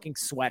 I'm fucking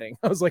sweating."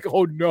 I was like,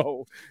 oh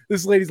no,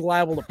 this lady's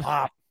liable to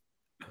pop.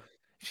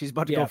 She's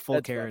about to go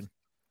full Karen.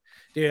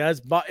 Dude,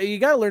 you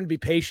got to learn to be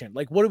patient.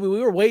 Like, we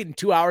were waiting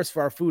 2 hours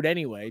for our food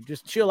anyway.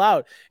 Just chill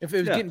out. If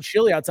it was getting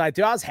chilly outside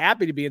too, I was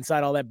happy to be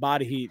inside all that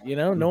body heat. You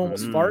know, no one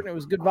was farting. It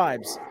was good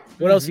vibes.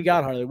 What else you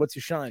got, Harley? What's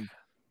your shine?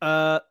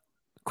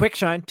 Quick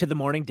shine to the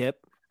morning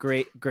dip.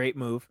 Great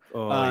move.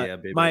 Oh yeah,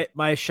 baby.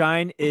 My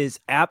shine is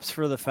apps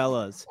for the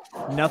fellas.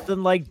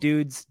 Nothing like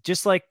dudes,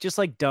 just like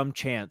dumb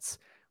chance.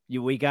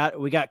 We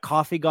got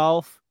coffee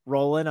golf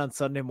rolling on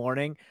Sunday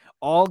morning.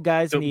 All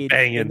guys need,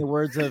 in the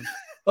words of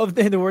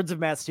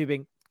Matt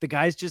Stubing, the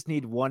guys just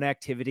need one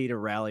activity to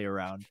rally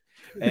around.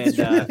 And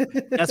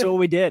that's what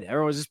we did.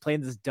 Everyone was just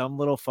playing this dumb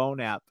little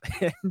phone app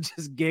and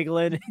just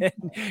giggling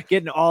and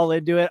getting all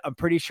into it. I'm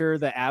pretty sure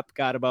the app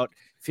got about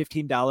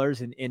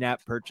 $15 in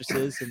in-app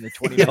purchases in the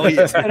 20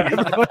 minutes that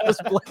everyone was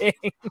playing.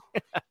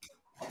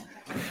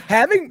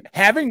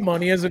 Having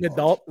money as an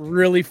adult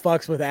really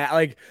fucks with that.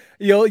 Like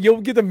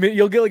you'll get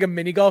like a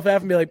mini golf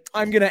app and be like,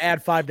 I'm gonna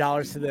add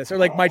 $5 to this, or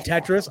like my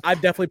Tetris.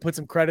 I've definitely put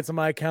some credits on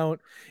my account.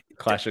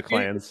 Clash of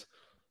Clans.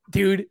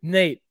 Dude,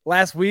 Nate,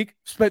 last week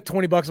spent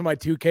 $20 on my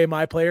 2K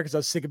my player because I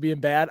was sick of being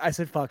bad. I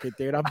said, fuck it,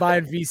 dude. I'm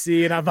buying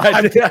VC and I'm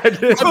getting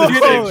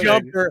a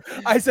jumper.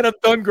 I said, I'm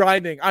done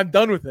grinding. I'm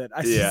done with it.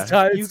 I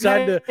said, you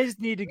guys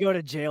need to go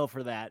to jail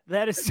for that.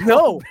 That is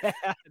so bad.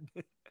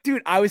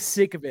 Dude, I was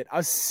sick of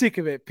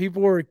it.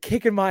 People were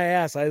kicking my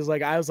ass. I was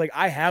like,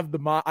 I have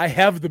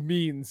the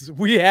means.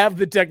 We have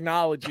the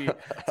technology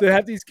to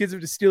have these kids have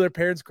to steal their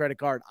parents' credit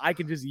card. I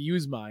can just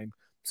use mine.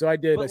 So I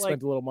did. I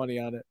spent a little money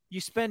on it. You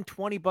spend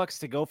 $20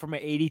 to go from an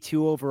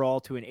 82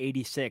 overall to an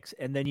 86,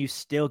 and then you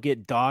still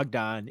get dogged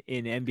on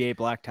in NBA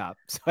Blacktop.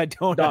 So I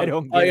don't get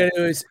all you gotta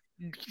do is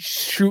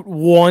shoot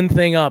one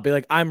thing up. Be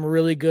like, I'm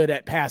really good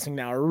at passing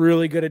now, or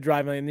really good at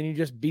driving, and then you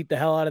just beat the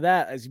hell out of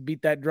that as you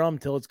beat that drum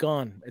till it's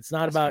gone. It's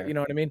not about, you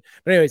know what I mean?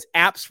 But anyways,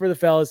 apps for the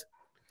fellas.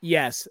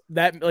 Yes,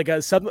 that like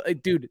a sub,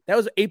 dude. That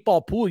was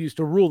 8-ball pool used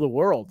to rule the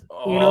world.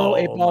 Oh,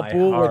 8-ball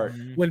pool.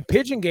 When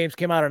pigeon games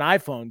came out on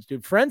iPhones,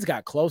 dude, friends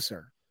got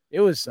closer. It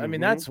was, I mean,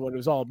 that's what it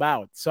was all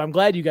about. So I'm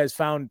glad you guys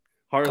found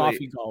Harley,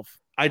 coffee golf.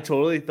 I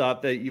totally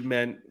thought that you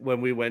meant when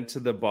we went to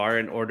the bar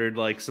and ordered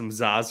like some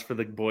Zaz for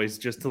the boys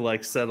just to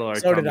like settle our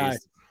tummies. Did I.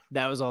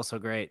 That was also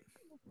great.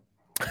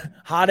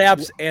 Hot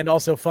apps and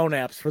also phone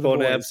apps for the phone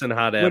boys. apps and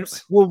hot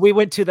apps. When we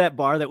went to that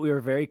bar that we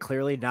were very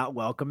clearly not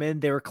welcome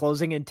in, they were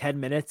closing in 10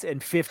 minutes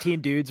and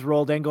 15 dudes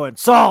rolled in going,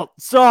 salt.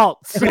 Oh,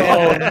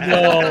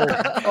 no.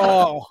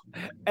 Oh.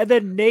 And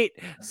then Nate,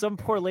 some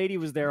poor lady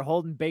was there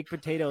holding baked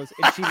potatoes,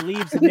 and she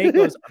leaves, and Nate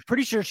goes, I'm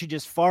pretty sure she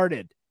just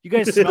farted. You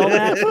guys smell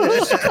that?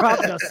 She crop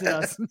dusted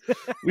us.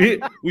 We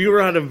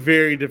were on a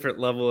very different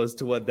level as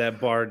to what that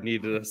bar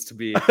needed us to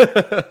be.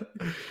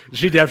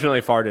 She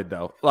definitely farted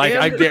though. Like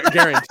I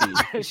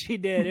guarantee. She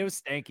did. It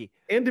was stanky.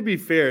 And to be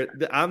fair,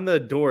 on the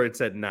door it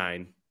said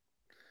 9.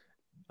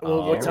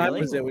 Well, what time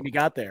was it when you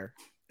got there?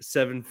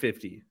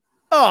 7:50.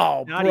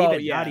 Oh, not bro,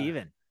 even. yeah. Not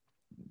even.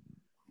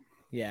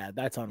 Yeah,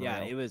 that's unreal.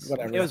 Yeah, it was.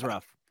 Whatever. It was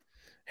rough.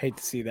 Hate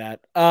to see that.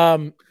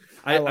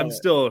 I'm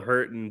still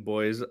hurting,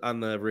 boys, on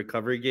the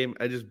recovery game.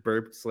 I just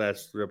burped /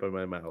 threw up in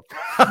my mouth.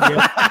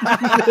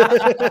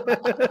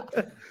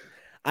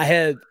 I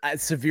had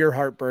severe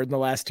heartburn the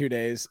last 2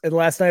 days. And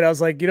last night I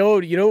was like, you know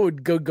what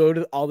would go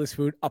to all this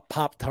food? A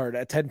Pop-Tart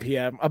at 10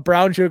 p.m. A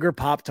brown sugar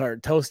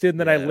Pop-Tart toasted. And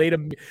then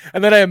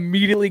I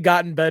immediately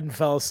got in bed and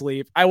fell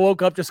asleep. I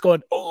woke up just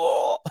going,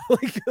 oh,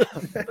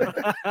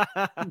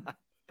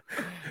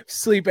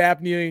 sleep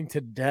apneaing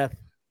to death.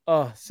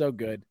 Oh, so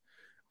good.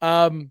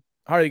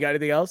 Harley, got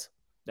anything else?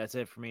 That's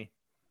it for me.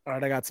 All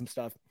right, I got some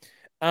stuff.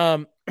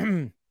 I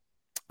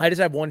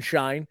just have one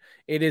shine.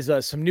 It is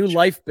some new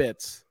life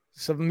bits.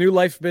 Some new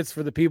life bits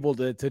for the people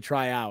to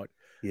try out.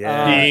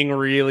 Yeah, being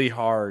really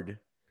hard.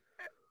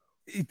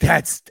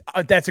 That's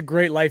a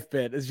great life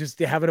bit. It's just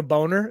having a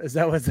boner. Is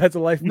that's a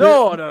life bit?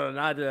 No,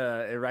 not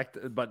erect,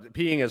 but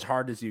peeing as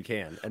hard as you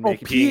can and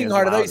make peeing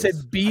hard. I thought you said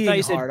being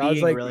hard. Being I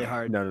was like really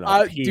hard.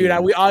 No. Dude, I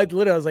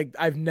literally was like,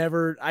 I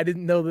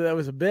didn't know that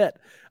was a bit.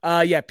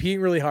 Yeah, peeing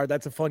really hard.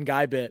 That's a fun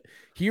guy bit.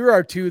 Here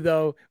are two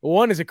though.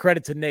 One is a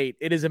credit to Nate.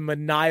 It is a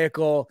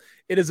maniacal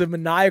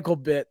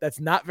bit that's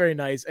not very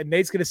nice. And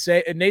Nate's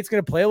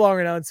gonna play along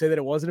right now and say that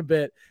it wasn't a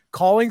bit.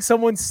 Calling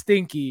someone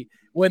stinky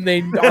when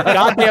they are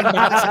goddamn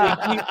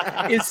not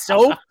stinky is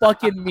so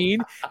fucking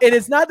mean. And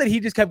it's not that he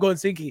just kept going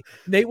stinky.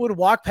 Nate would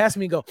walk past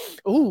me and go,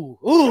 ooh.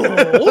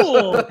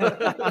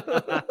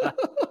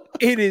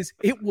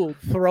 It will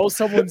throw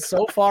someone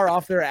so far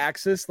off their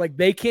axis. Like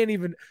they can't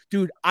even,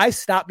 dude, I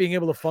stopped being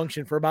able to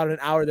function for about an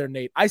hour there,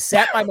 Nate. I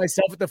sat by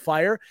myself at the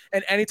fire,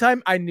 and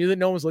anytime I knew that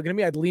no one was looking at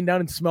me, I'd lean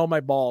down and smell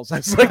my balls. I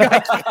was like,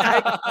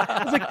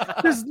 I was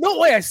like, there's no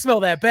way I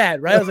smell that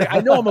bad, right? I was like, I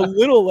know I'm a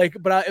little like,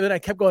 and then I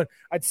kept going,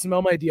 I'd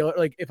smell my deodorant,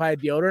 like if I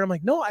had deodorant, I'm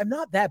like, no, I'm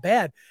not that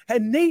bad.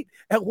 And Nate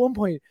at one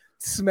point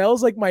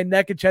smells like my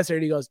neck and chest area.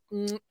 And he goes,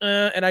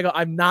 and I go,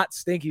 I'm not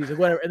stinky. He's like,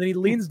 whatever. And then he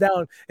leans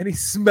down and he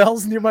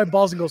smells near my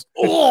balls and goes,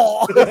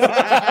 oh.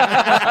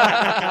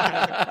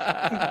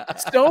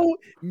 so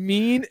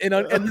mean. And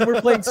then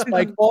we're playing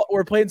spike ball.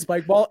 We're playing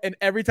spike ball. And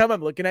every time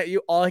I'm looking at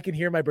you, all I can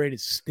hear in my brain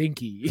is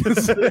stinky.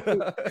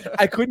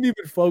 I couldn't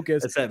even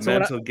focus. It's that So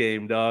mental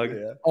game, dog.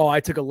 Yeah. Oh, I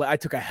took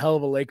a hell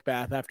of a lake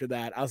bath after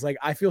that. I was like,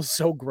 I feel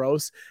so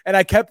gross. And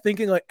I kept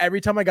thinking, like,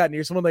 every time I got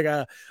near someone, like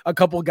a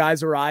couple of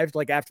guys arrived,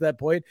 like after that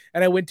point,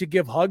 and I went to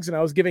give hugs, and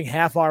I was giving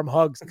half-arm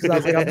hugs because I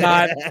was like,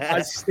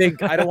 I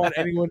stink. I don't want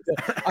anyone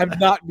to. I'm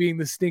not being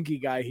the stinky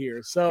guy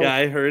here. So Yeah,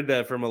 I heard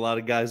that from a lot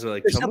of guys. Are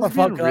like, Shut the someone's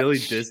fuck being up. really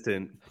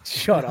distant.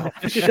 shut up.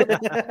 I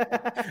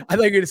thought you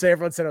were gonna say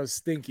everyone said I was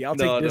stinky. I'll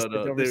take this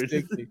over They were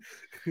stinky.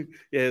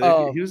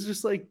 Yeah, he was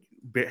just like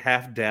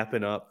half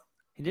dapping up.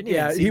 He didn't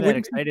Yeah, even he seem that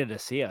wouldn't- excited to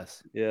see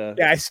us. Yeah.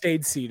 Yeah, I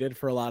stayed seated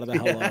for a lot of the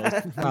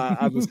hellos.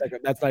 I'm the second.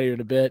 That's not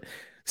even a bit.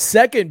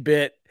 Second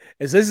bit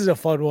is this is a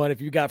fun one.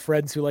 If you got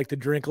friends who like to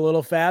drink a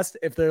little fast,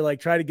 if they're like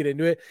trying to get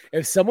into it,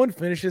 if someone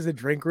finishes a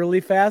drink really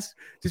fast,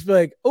 just be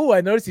like, "Oh,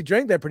 I noticed you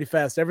drank that pretty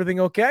fast. Everything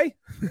okay?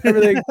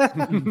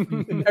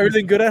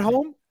 Everything good at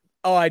home?"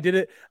 Oh, I did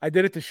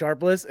it to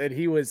Sharpless, and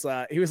he was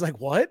like,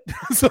 "What?"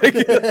 I was like,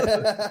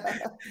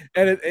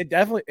 and it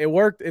definitely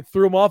worked. It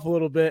threw him off a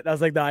little bit. And I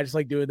was like, "No, I just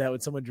like doing that when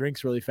someone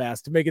drinks really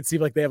fast to make it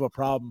seem like they have a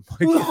problem."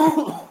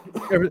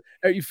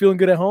 Are you feeling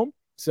good at home?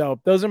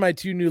 So those are my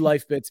two new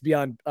life bits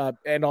beyond,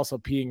 and also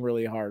peeing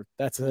really hard.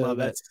 That's Love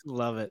that's it.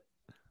 Love it.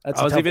 that's.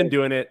 I a was tough even one.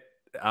 doing it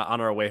on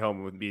our way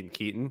home with me and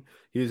Keaton.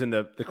 He was in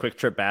the Quick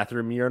Trip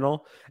bathroom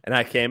urinal, and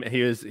I came.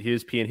 He was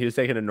peeing. He was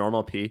taking a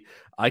normal pee.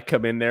 I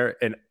come in there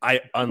and I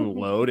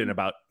unload in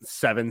about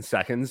 7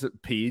 seconds.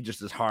 Pee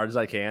just as hard as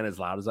I can, as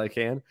loud as I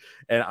can,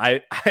 and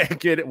I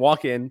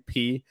walk in,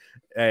 pee,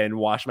 and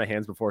wash my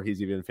hands before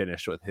he's even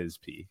finished with his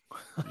pee.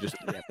 Just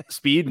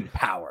speed and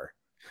power.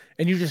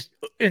 and you can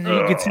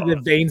see the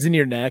veins in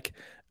your neck.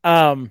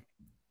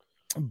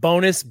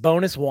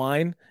 Bonus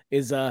wine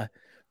is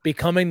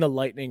becoming the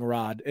lightning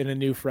rod in a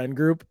new friend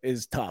group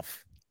is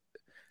tough.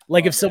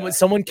 Like if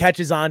someone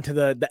catches on to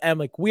the M,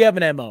 like we have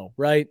an MO,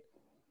 right?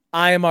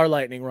 I am our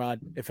lightning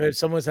rod. If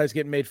someone starts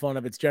getting made fun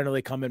of, it's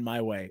generally coming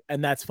my way,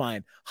 and that's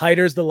fine.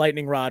 Hyder's the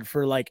lightning rod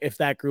for like if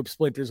that group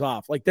splinters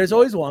off. Like there's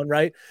always one,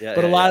 right? Yeah,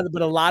 But a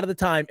lot of the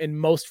time in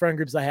most friend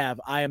groups I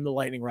have, I am the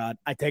lightning rod.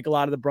 I take a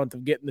lot of the brunt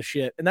of getting the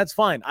shit, and that's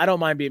fine. I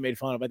don't mind being made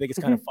fun of. I think it's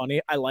kind of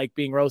funny. I like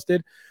being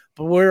roasted.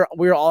 But we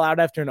were all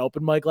out after an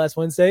open mic last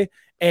Wednesday,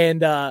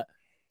 and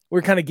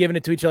we're kind of giving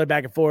it to each other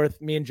back and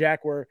forth. Me and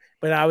Jack were,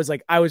 but I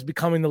was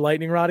becoming the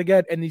lightning rod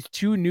again. And these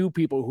two new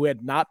people who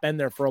had not been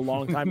there for a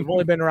long time, have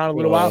only been around a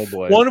little while.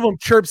 Boy. One of them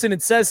chirps in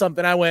and says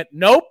something. I went,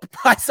 nope.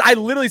 I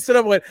literally stood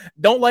up and went,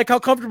 don't like how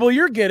comfortable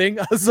you're getting.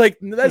 I was like,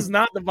 that's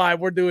not the vibe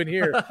we're doing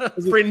here.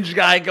 Fringe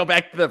guy, go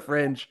back to the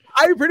fringe.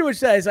 I pretty much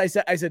said, I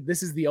said,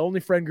 this is the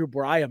only friend group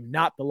where I am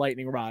not the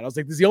lightning rod. I was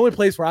like, this is the only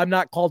place where I'm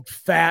not called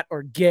fat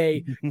or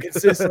gay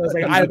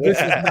consistently. I was like, this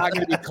is not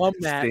going to become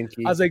that.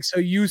 Stinky. I was like, so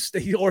you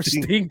stay or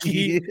stinky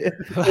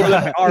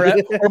or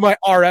my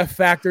RF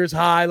factor is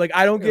high. Like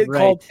I don't get Right.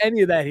 called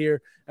any of that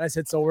here. And I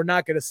said, so we're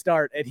not going to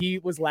start. And he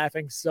was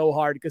laughing so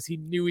hard because he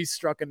knew he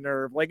struck a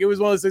nerve. Like it was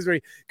one of those things where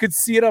he could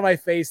see it on my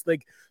face.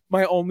 Like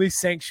my only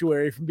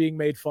sanctuary from being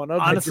made fun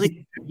of.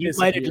 Honestly, you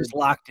might have disappeared. just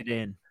locked it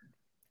in.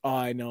 Oh,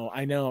 I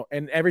know.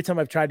 And every time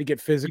I've tried to get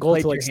physical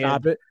played to like your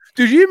hand. stop it.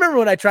 Dude, you remember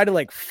when I tried to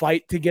like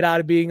fight to get out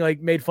of being like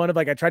made fun of?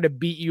 Like I tried to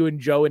beat you and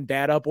Joe and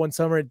Dad up one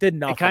summer. It did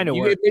nothing. kinda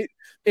You- worked.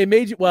 It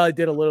made you well, it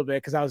did a little bit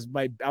because I was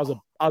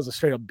a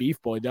straight up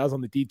beef boy. I was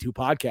on the D2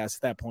 podcast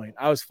at that point.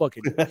 I was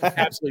fucking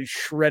absolutely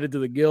shredded to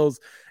the gills.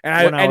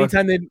 And 1 hour.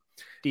 anytime they'd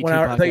D2 1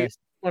 hour, podcast.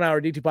 1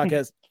 hour D2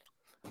 podcast.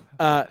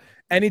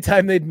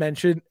 Anytime they'd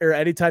mention or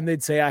anytime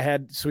they'd say I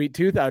had sweet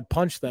tooth, I would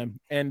punch them.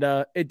 And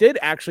it did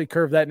actually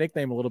curve that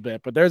nickname a little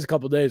bit, but there's a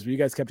couple of days where you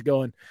guys kept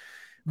going.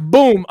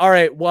 Boom. All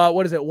right. Well,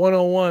 what is it?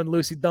 101.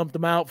 Lucy dumped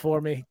them out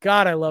for me.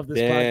 God, I love this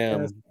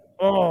Damn. podcast.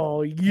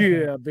 Oh,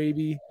 yeah,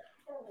 baby.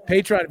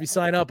 Patreon, if you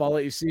sign up, I'll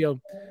let you see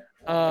them.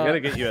 I gotta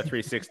get you a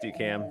 360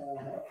 cam.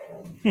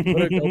 Put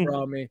a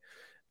GoPro on me.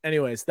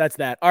 Anyways, that's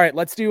that. All right,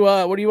 let's do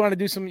what do you want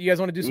to do? You guys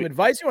want to do some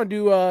advice? You want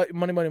to do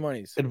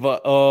monies? Advice.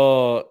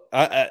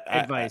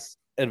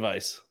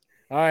 Advice.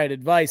 All right,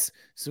 advice.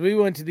 So we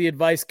went to the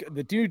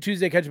new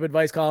Tuesday Catch-Up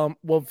advice column.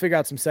 We'll figure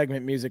out some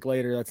segment music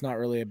later. That's not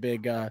really a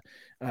big one.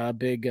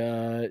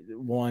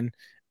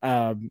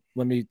 Let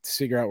me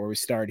figure out where we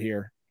start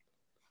here.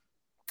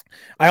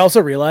 I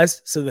also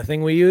realized, so the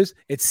thing we use,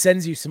 it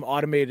sends you some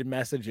automated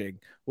messaging,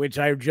 which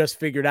I just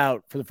figured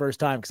out for the first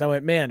time because I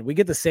went, man, we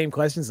get the same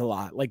questions a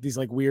lot, like these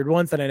like weird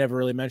ones that I never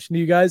really mentioned to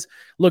you guys.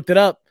 Looked it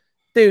up,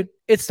 dude.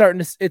 It's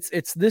starting to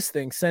it's this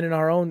thing sending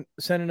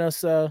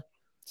us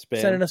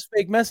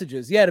fake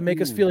messages, to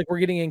make us feel like we're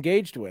getting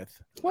engaged with.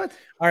 What?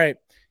 All right,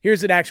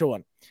 here's an actual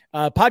one.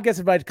 Podcast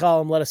advice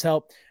column. Let us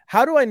help.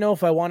 How do I know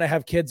if I want to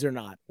have kids or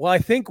not? Well, I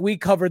think we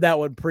covered that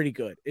one pretty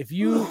good.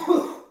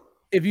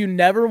 If you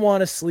never want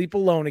to sleep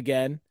alone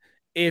again,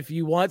 if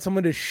you want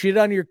someone to shit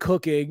on your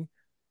cooking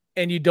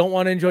and you don't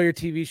want to enjoy your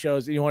TV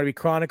shows and you want to be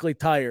chronically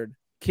tired,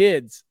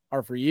 kids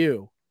are for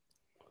you.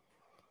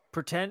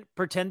 Pretend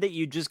that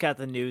you just got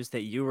the news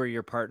that you or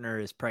your partner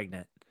is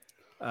pregnant.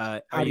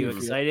 Are do you you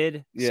feel?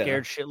 excited, Yeah.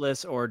 scared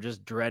shitless, or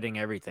just dreading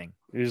everything?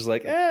 You're just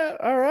like,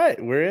 all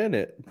right, we're in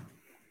it.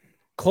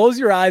 Close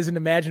your eyes and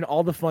imagine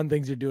all the fun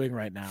things you're doing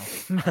right now.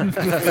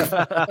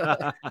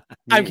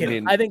 I'm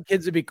kidding. I think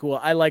kids would be cool.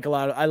 I like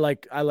I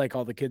like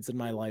all the kids in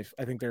my life.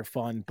 I think they're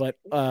fun. But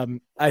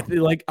I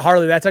feel like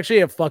Harley, that's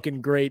actually a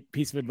fucking great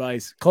piece of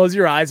advice. Close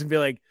your eyes and be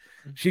like,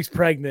 she's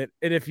pregnant.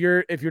 And if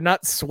you're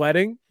not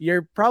sweating,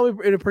 you're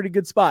probably in a pretty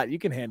good spot. You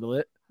can handle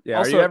it. Yeah.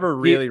 Also, are you ever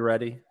really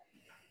ready?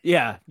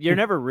 Yeah, you're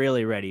never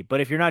really ready, but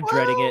if you're not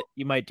dreading it,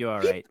 you might do all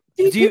right.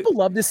 People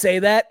love to say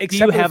that. Do Except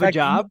you for the have a fact that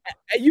job?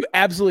 You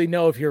absolutely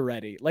know if you're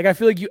ready. Like I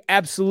feel like you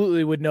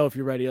absolutely would know if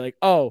you're ready. Like,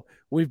 oh,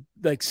 we've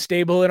like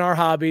stable in our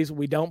hobbies.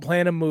 We don't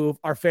plan to move.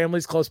 Our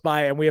family's close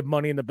by, and we have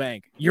money in the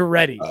bank. You're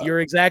ready.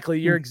 You're exactly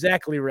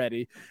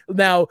ready.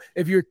 Now,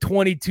 if you're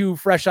 22,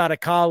 fresh out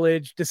of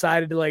college,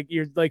 decided to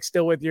you're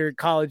still with your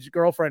college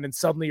girlfriend, and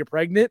suddenly you're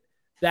pregnant,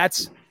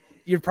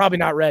 you're probably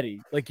not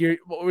ready.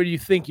 Or you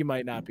think you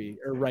might not be,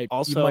 or right.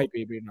 Also, you might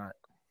be, but you're not.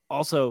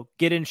 Also,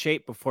 get in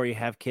shape before you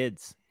have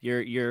kids.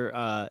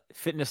 Your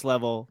fitness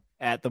level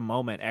at the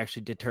moment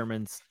actually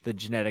determines the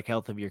genetic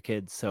health of your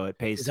kids, so it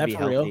pays to be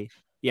for real? healthy.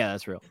 Yeah,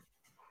 that's real.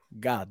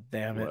 God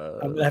damn it. Whoa.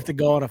 I'm gonna have to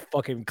go on a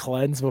fucking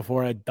cleanse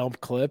before I dump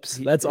clips.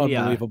 That's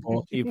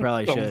unbelievable. You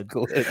probably should.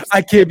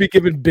 I can't be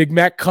giving Big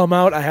Mac come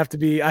out. I have to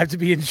be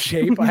in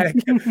shape.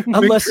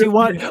 Unless you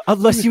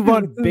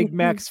want Big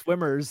Mac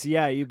swimmers,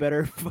 yeah, you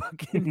better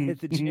fucking hit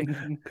the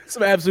gym.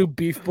 Some absolute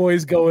beef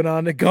boys going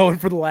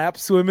for the lap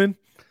swimming.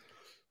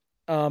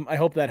 I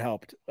hope that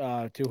helped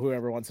to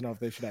whoever wants to know if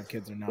they should have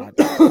kids or not.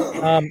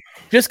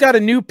 Just got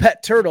a new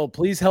pet turtle.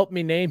 Please help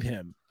me name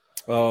him.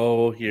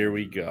 Oh, here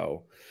we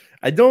go.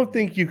 I don't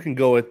think you can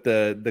go with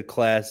the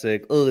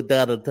classic. Oh,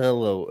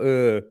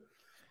 Donatello.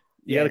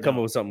 You got to come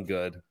up with something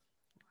good.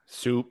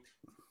 Soup.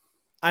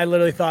 I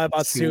literally thought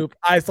about soup.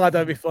 I thought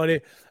that'd be funny.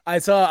 I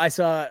saw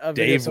a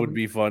video. Dave would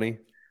be funny.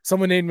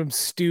 Someone named him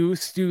Stu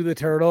the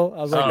turtle.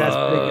 I was like, that's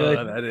pretty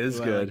good. That is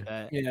good.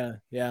 Like that.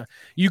 Yeah.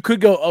 You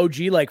could go OG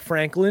like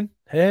Franklin.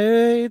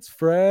 Hey, it's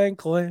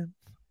Franklin.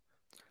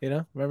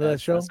 Remember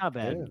that show? That's not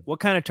bad. Yeah. What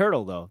kind of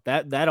turtle though?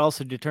 That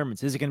also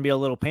determines. Is it going to be a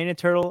little painted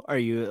turtle? Are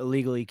you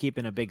illegally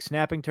keeping a big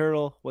snapping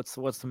turtle? What's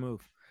the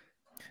move?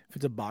 If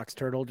it's a box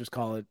turtle, just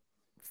call it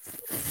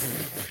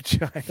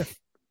vagina.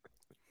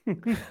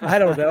 I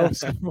don't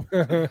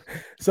know.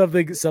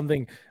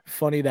 something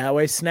funny that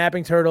way.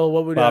 Snapping turtle.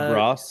 What would Bob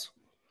Ross?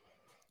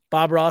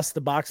 Bob Ross,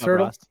 the box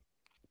turtle. Ross.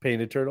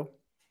 Painted turtle.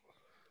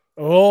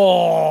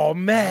 Oh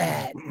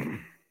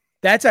man.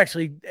 That's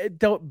actually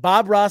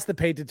Bob Ross, the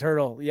painted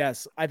turtle.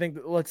 Yes, I think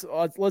let's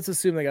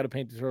assume they got a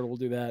painted turtle. We'll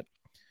do that.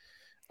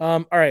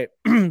 All right,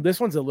 this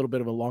one's a little bit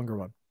of a longer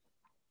one.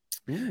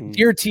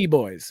 Dear T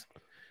boys,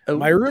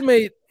 my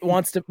roommate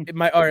wants to.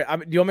 All right,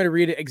 do you want me to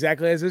read it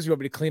exactly as is? Or you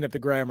want me to clean up the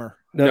grammar?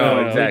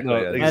 No,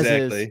 exactly.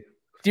 Exactly.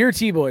 Dear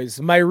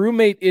T-Boys, my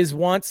roommate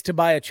wants to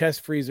buy a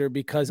chest freezer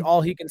because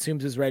all he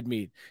consumes is red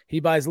meat. He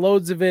buys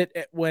loads of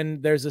it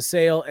when there's a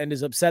sale and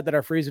is upset that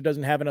our freezer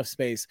doesn't have enough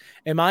space.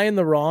 Am I in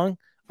the wrong?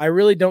 I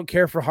really don't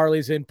care for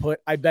Harley's input.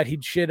 I bet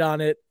he'd shit on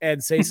it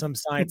and say some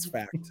science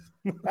fact.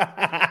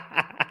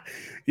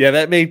 Yeah,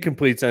 that made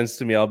complete sense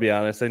to me. I'll be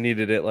honest. I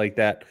needed it like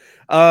that.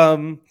 Why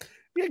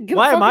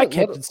am I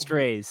catching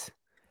strays?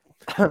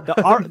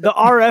 The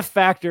RF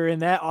factor in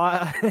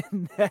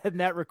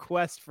that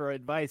request for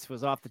advice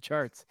was off the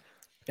charts.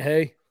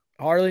 Hey,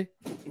 Harley,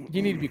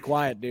 you need to be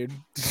quiet, dude.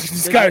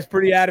 This guy's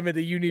pretty adamant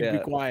that you need to be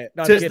quiet.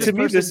 No, I'm To kidding.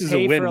 me, this is a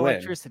Pay for win-win.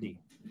 electricity.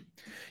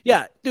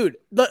 Yeah, dude.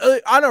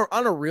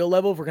 On a real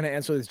level, if we're gonna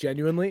answer this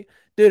genuinely,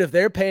 dude, if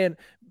they're paying,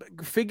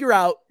 figure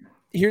out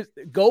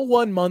go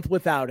 1 month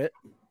without it,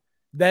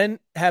 then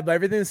have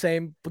everything the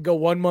same, but go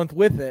 1 month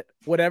with it.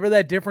 Whatever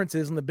that difference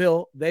is in the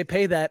bill, they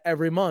pay that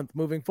every month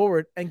moving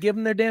forward, and give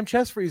them their damn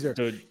chest freezer.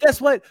 Dude.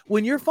 Guess what?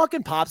 When your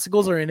fucking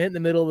popsicles are in it in the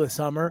middle of the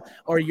summer,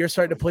 or you're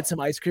starting to put some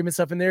ice cream and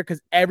stuff in there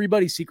because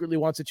everybody secretly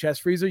wants a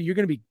chest freezer, you're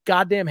gonna be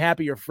goddamn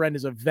happy your friend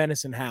is a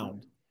venison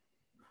hound.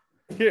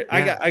 Here,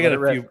 I got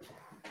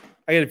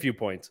a few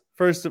points.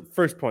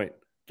 First point,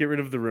 get rid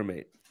of the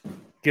roommate.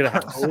 Get a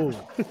house.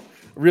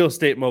 Real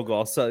estate mogul,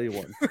 I'll sell you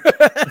one.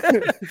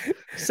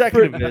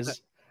 Second of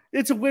this,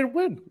 it's a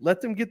win-win.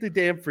 Let them get the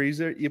damn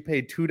freezer. You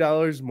pay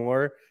 $2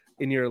 more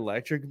in your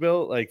electric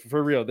bill. Like,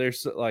 for real, they're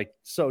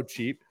so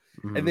cheap.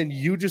 Mm-hmm. And then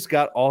you just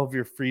got all of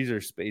your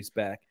freezer space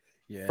back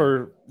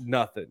for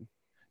nothing.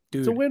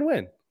 Dude, it's a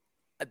win-win.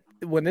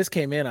 When this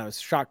came in, I was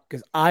shocked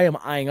because I am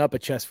eyeing up a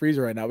chest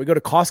freezer right now. We go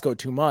to Costco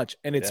too much,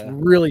 and it's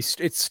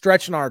it's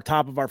stretching our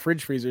top of our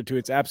fridge freezer to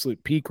its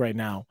absolute peak right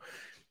now.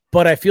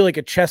 But I feel like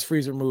a chest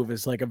freezer move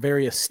is like a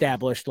very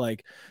established,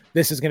 like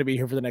this is going to be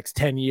here for the next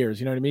 10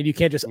 years. You know what I mean? You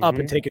can't just up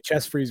and take a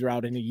chest freezer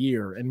out in a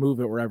year and move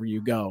it wherever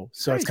you go.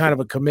 So it's kind of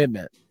a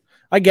commitment,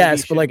 I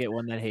guess. But like, get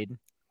one that Hayden.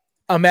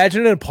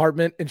 Imagine an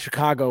apartment in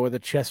Chicago with a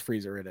chest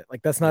freezer in it.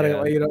 Like that's not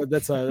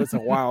that's a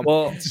wild.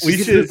 Well, we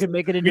should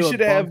make it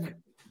into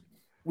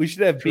we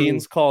should have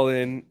Beans call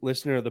in,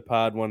 listener of the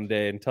pod, one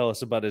day and tell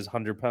us about his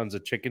 100 pounds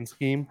of chicken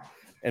scheme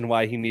and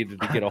why he needed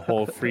to get a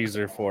whole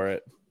freezer for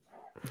it.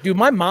 Dude,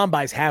 my mom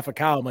buys half a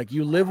cow. I'm like,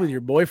 you live with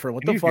your boyfriend.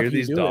 What Can the fuck hear are you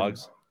these doing?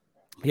 dogs?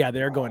 Yeah,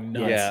 they're going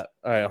nuts. Yeah.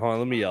 All right, hold on.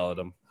 Let me yell at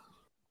them.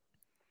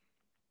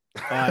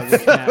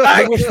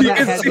 I wish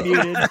Matt had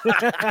muted.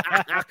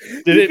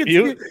 Did You it could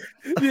mute?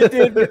 see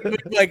it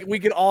did. Like we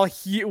could all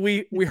hear.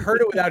 We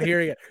heard it without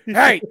hearing it.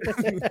 Hey,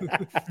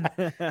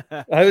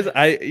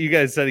 You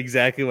guys said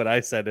exactly what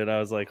I said, and I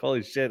was like,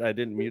 "Holy shit!" I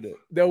didn't mute it.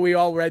 though we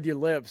all read your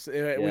lips, we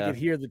Yeah. could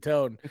hear the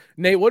tone.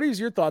 Nate, what is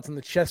your thoughts on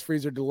the chest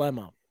freezer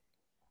dilemma?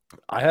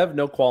 I have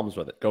no qualms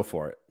with it. Go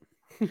for it.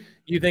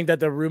 You think that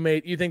the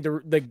roommate? You think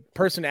the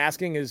person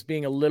asking is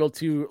being a little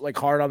too like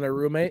hard on their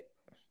roommate?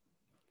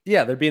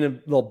 Yeah, they're being a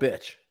little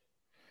bitch.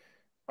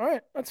 All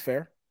right, that's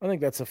fair. I think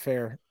that's a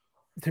fair.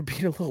 They're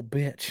being a little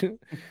bitch.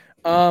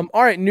 All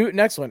right,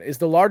 next one. Is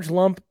the large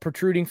lump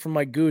protruding from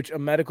my gooch a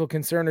medical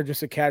concern or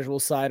just a casual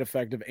side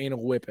effect of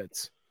anal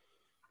whippets?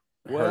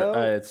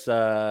 It's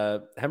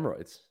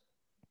hemorrhoids.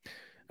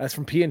 That's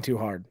from peeing too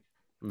hard.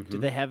 Do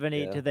they have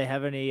any? Yeah. Do they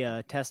have any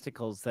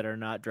testicles that are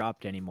not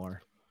dropped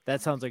anymore?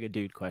 That sounds like a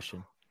dude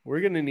question. We're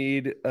gonna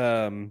need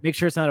Make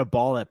sure it's not a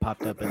ball that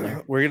popped up in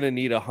there. we're gonna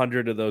need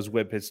 100 of those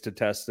whippets to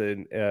test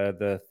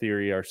the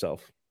theory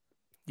ourselves.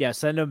 Yeah,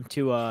 send them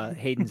to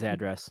Hayden's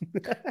address.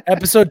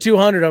 Episode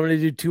 200. I'm going to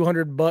do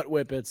 200 butt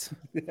whippets.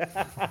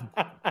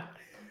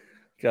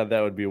 God,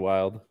 that would be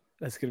wild.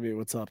 That's going to be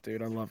what's up,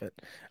 dude. I love it.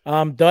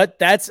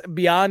 That's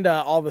beyond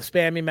all the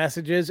spammy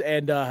messages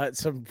and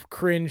some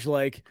cringe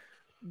like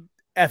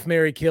F,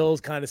 Mary kills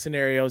kind of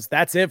scenarios.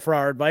 That's it for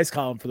our advice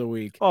column for the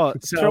week. Oh,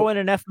 So- throw in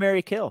an F,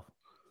 Mary kill.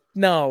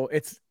 No,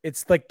 it's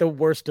like the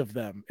worst of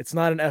them. It's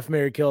not an F,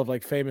 Mary kill of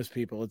like famous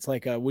people. It's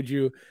like would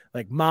you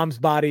like mom's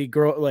body,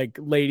 girl, like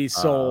lady's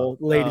soul,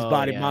 lady's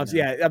body, yeah, mom's. no.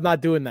 Yeah, I'm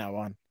not doing that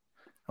one.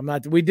 I'm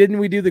not. We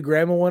do the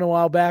grandma one a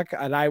while back,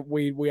 and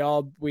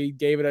we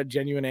gave it a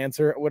genuine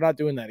answer. We're not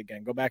doing that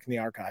again. Go back in the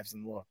archives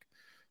and look.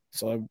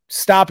 So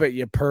stop it,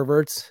 you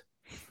perverts.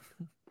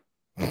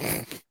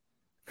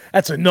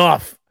 That's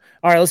enough.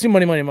 All right, let's do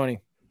money. Money.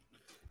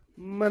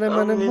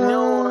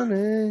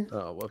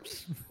 Oh,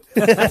 whoops.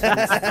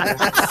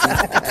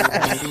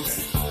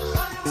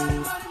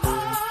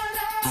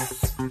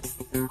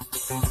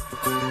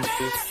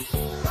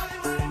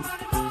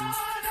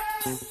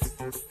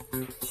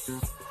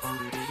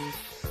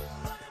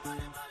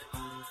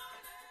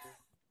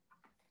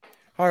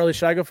 Harley,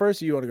 should I go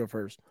first or you want to go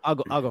first? I'll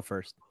go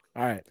first.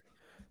 All right.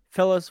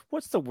 Fellas,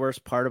 what's the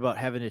worst part about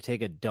having to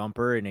take a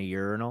dumper in a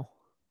urinal?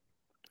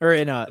 Or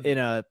in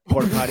a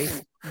porta potty?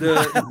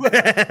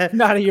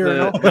 Not a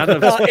urinal. Not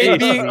a space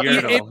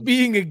It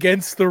being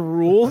against the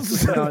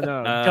rules. No,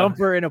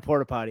 dumper in a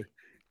porta potty.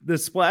 The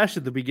splash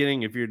at the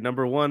beginning, if you're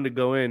number one to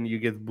go in, you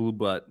get blue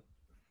butt.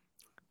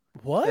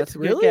 What? That's a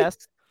good really?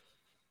 guess.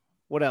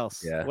 What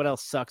else? Yeah. What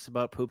else sucks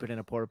about pooping in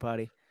a porta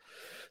potty?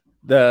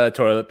 The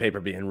toilet paper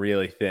being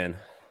really thin.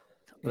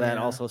 That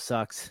Yeah. also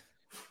sucks.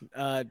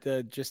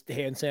 The just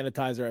hand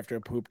sanitizer after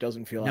a poop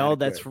doesn't feel. No,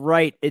 that's adequate.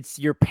 right. It's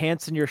your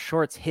pants and your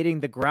shorts hitting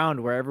the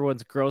ground where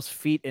everyone's gross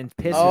feet and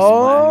piss is wet.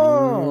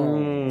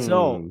 Oh,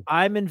 So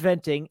I'm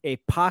inventing a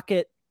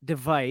pocket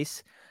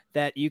device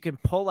that you can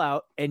pull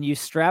out and you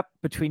strap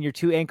between your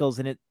two ankles,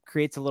 and it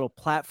creates a little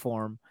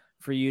platform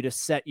for you to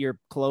set your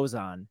clothes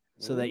on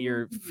so that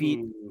your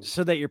feet,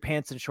 so that your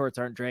pants and shorts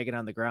aren't dragging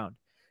on the ground.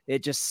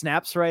 It just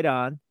snaps right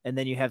on, and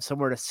then you have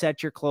somewhere to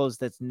set your clothes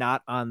that's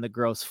not on the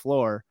gross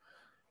floor.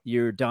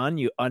 You're done.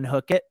 You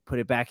unhook it, put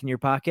it back in your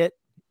pocket,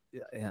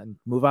 and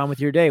move on with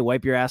your day.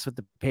 Wipe your ass with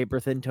the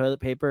thin toilet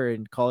paper,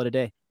 and call it a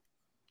day.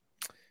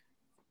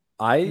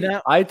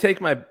 I take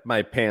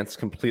my pants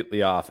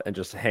completely off and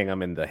just hang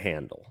them in the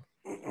handle.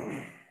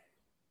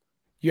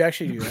 you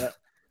actually do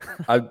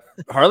that.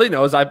 Harley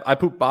knows I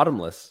poop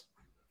bottomless.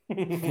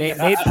 Nate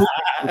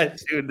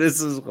Dude,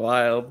 this is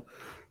wild.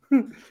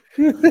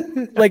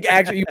 Like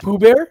actually, you poo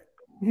bear?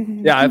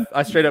 Yeah,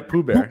 I straight up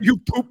poo bear. You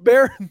poop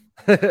bear?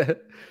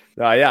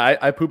 No, yeah,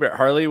 I poop bear.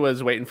 Harley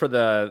was waiting for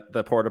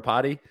the porta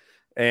potty,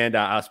 and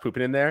I was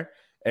pooping in there.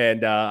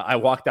 And I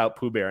walked out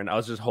Pooh Bear, and I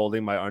was just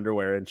holding my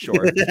underwear and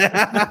shorts.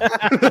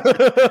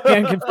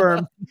 Can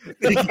confirm.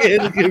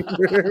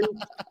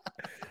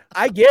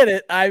 I get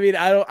it. I mean,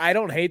 I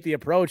don't hate the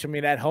approach. I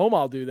mean, at home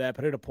I'll do that,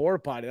 but at a porta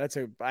potty,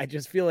 I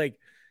just feel like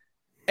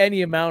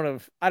any amount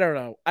of, I don't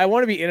know. I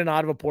want to be in and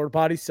out of a porta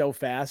potty so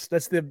fast.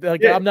 That's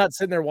I'm not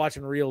sitting there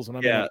watching reels when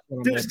I'm when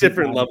I'm There's in a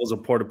different potty. levels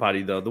of porta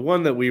potty though. The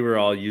one that we were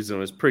all using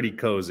was pretty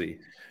cozy.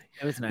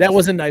 It was nice. That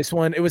was a nice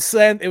one. It was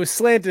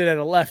slanted at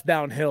a left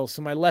downhill,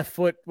 so my left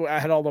foot, I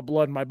had all the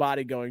blood in my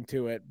body going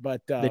to it.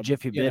 But the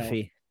Jiffy you know,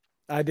 Biffy.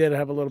 I did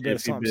have a little bit of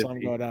Jiffy something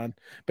Biffy. going on,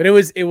 but it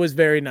was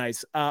very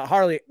nice.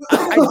 Harley,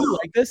 I do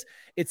like this.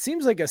 It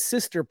seems like a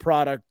sister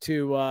product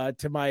to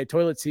my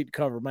toilet seat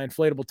cover, my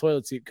inflatable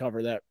toilet seat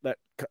cover. That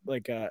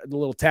like the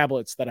little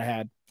tablets that I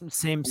had.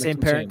 Same some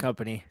parent sense.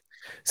 company.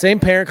 Same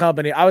parent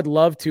company. I would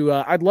love to.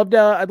 I'd love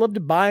to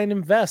buy and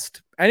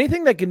invest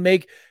anything that can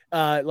make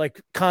like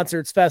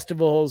concerts,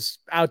 festivals,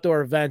 outdoor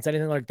events,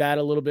 anything like that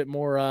a little bit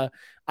more.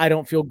 I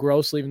don't feel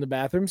gross leaving the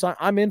bathroom, so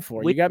I'm in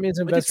for it. You got me as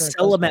an We could investor. in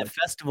sell them at Costco.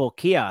 festival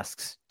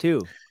kiosks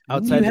too,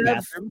 outside the have-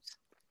 bathrooms.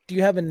 do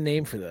you have a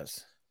name for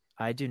this?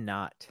 I do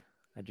not.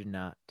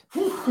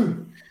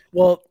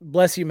 Well,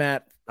 bless you,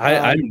 Matt.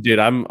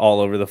 I'm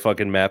all over the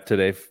fucking map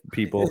today,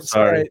 people. It's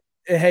Sorry. all right.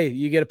 Hey,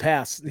 you get a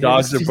pass.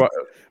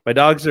 My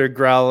dogs are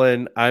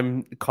growling.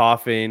 I'm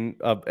coughing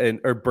up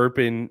or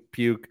burping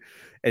puke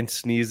and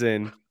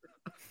sneezing.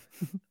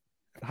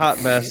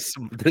 Hot mess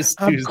this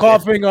I'm Tuesday.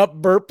 coughing up,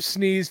 burp,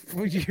 sneeze.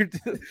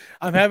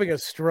 I'm having a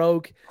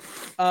stroke.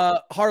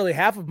 Harley,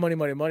 half of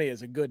Money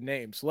is a good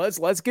name. So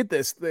let's get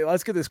this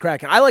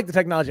cracking. I like the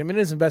technology. I'm in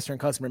as investor and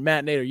customer.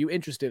 Matt, Nate, are you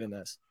interested in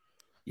this?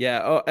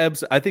 Yeah. Oh,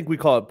 I think we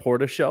call it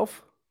Porta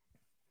Shelf.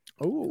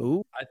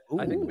 Ooh.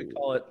 I think we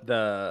call it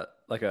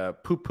like a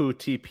poo-poo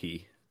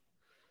TP.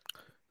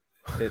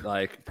 It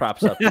like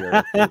props up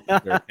your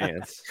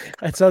pants.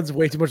 That sounds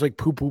way too much like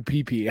poo-poo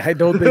pee-pee. I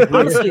don't think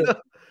Honestly,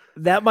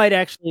 that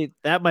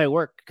might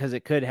work because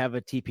it could have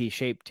a TP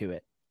shape to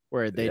it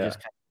where they just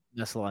kind of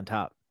nestle on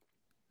top.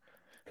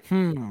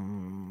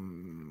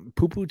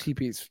 Poo-poo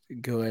TP's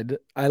good.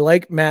 I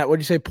like Matt.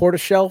 What'd you say? Porta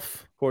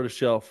Shelf? Porta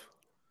Shelf.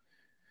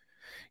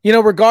 You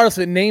know, regardless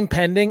of name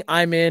pending,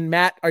 I'm in.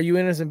 Matt, are you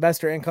in as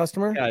investor and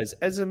customer? Guys,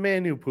 as a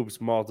man who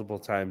poops multiple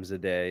times a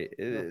day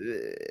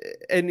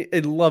and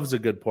it loves a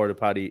good porta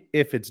potty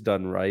if it's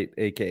done right,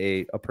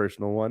 aka a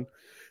personal one.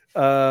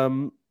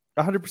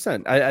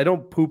 100%. I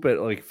don't poop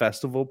at like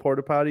festival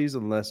porta potties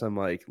unless I'm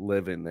like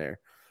living there.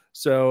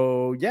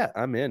 So yeah,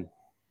 I'm in.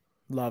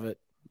 Love it.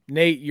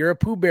 Nate, you're a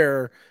poo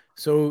bearer,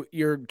 so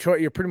you're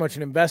pretty much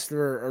an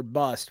investor or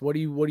bust. What do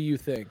you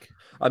think?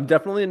 I'm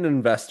definitely an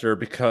investor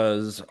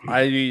because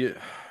I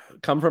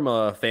come from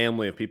a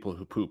family of people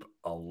who poop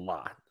a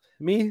lot.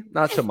 Me,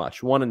 not so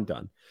much. One and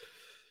done.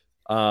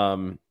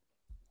 So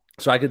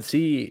I could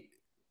see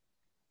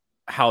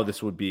how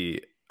this would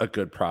be a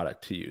good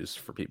product to use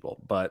for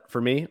people. But for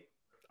me,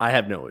 I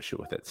have no issue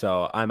with it.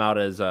 So I'm out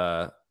as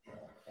a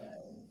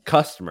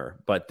customer,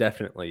 but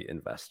definitely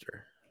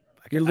investor.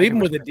 You're leading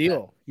with a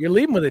deal. You're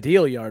leading with a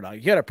deal, Yardog.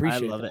 You gotta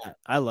appreciate that.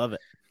 I love it.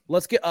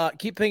 Let's get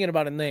keep thinking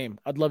about a name.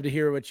 I'd love to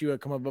hear what you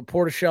come up with.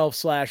 Porta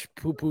Shelf /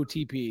 poo poo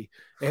TP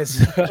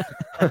is it's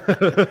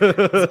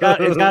got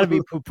to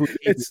be poo poo.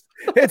 It's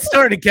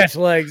starting to catch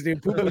legs,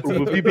 dude. Poo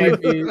poo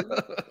TP.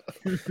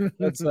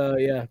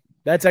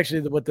 That's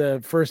actually what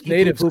the first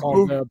natives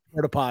called the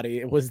porta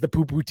potty. It was the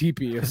poo poo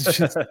teepee. It was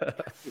just a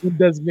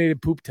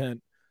designated poop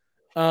tent.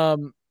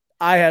 I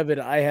have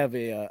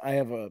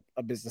a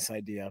business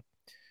idea,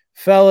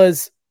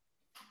 fellas.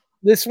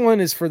 This one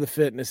is for the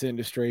fitness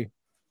industry,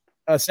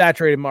 a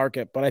saturated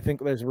market, but I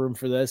think there's room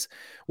for this.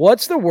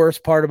 What's the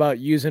worst part about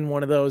using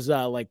one of those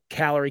like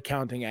calorie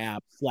counting apps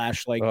 /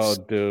 like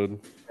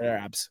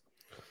apps?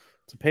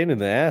 It's a pain in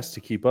the ass to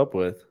keep up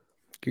with.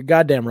 You're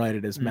goddamn right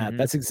it is, Matt. Mm-hmm.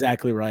 That's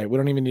exactly right. We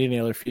don't even need any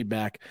other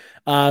feedback.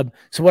 So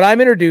what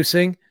I'm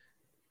introducing,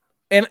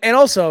 and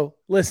also,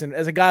 listen,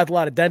 as a guy with a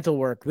lot of dental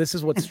work, this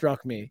is what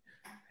struck me.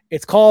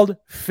 It's called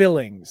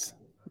fillings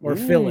or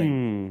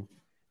filling.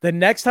 The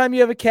next time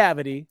you have a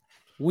cavity,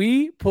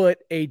 we put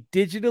a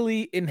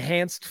digitally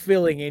enhanced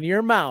filling in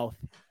your mouth,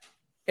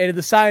 and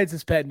the science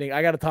is pending.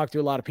 I got to talk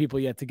to a lot of people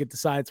yet to get the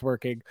science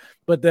working,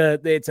 but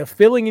it's a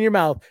filling in your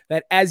mouth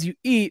that as you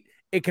eat,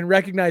 it can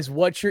recognize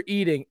what you're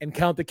eating and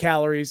count the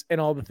calories and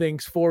all the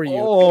things for you.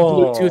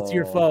 Bluetooth to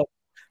your phone.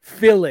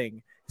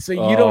 Filling. So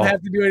you don't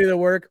have to do any of the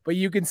work, but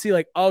you can see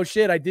like, oh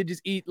shit, I did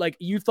just eat. Like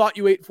you thought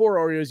you ate 4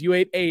 Oreos, you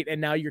ate 8,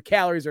 and now your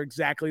calories are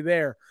exactly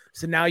there.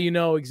 So now you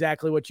know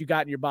exactly what you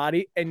got in your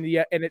body, and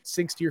it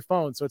syncs to your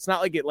phone. So it's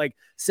not like it like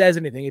says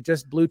anything. It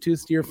just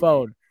Bluetooths to your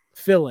phone.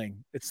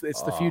 Filling. It's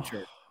the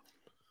future.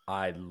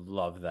 I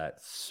love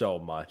that so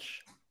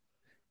much,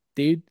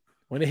 dude.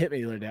 When it hit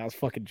me the other day, I was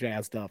fucking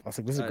jazzed up. I was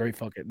like, this is a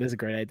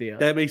great idea.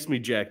 That makes me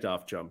jacked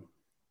off, chum.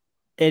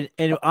 And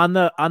on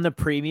the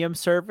premium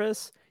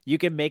service, you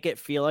can make it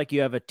feel like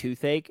you have a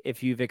toothache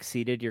if you've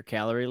exceeded your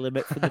calorie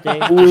limit for the day.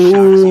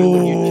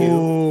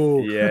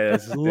 Ooh.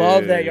 Yes,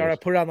 love that. You ought to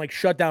put it on like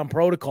shutdown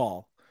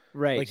protocol.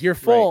 Right. Like you're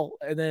full,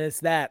 and then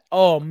it's that.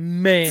 Oh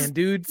man,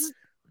 dudes.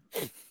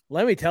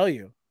 Let me tell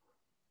you.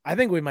 I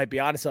think we might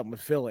be onto something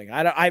with filling.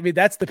 I mean,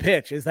 that's the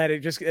pitch. Is that it?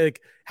 Just like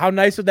how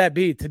nice would that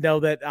be to know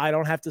that I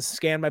don't have to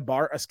scan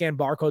scan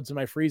barcodes in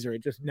my freezer?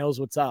 It just knows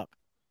what's up.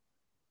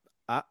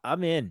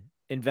 I'm in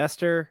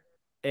investor,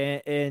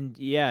 and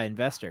yeah,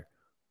 investor.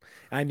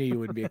 I knew you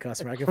wouldn't be a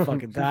customer. I can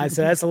fucking die.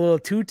 So that's a little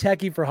too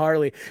techie for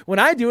Harley. When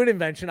I do an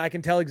invention, I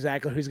can tell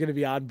exactly who's going to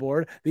be on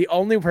board. The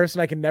only person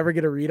I can never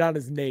get a read on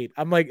is Nate.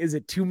 I'm like, is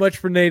it too much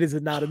for Nate? Is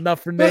it not enough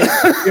for Nate?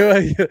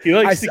 He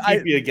likes to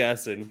keep you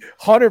guessing.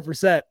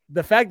 100%.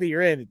 The fact that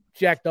you're in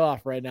jacked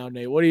off right now,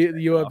 Nate. What are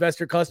you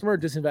investor, customer, or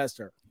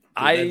disinvestor?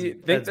 I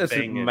think this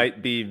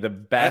might be the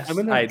best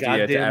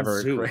idea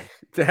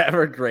to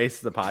ever grace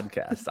the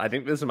podcast. I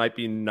think this might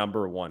be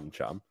number one,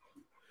 chum.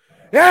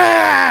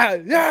 Yeah,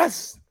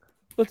 yes.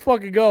 Let's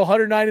fucking go.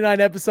 199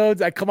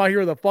 episodes. I come out here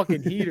with a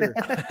fucking heater.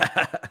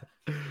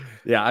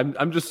 Yeah,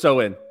 I'm just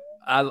so in.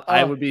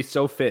 I would be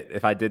so fit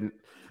if I didn't.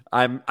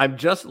 I'm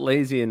just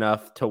lazy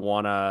enough to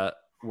want to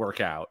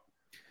work out.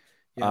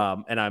 Yeah.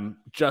 And I'm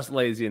just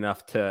lazy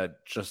enough to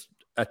just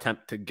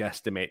attempt to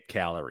guesstimate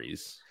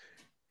calories.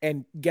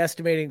 And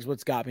guesstimating is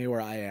what's got me where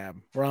I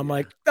am, where I'm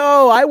like,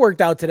 oh, I worked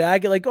out today. I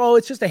get like, oh,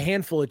 it's just a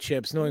handful of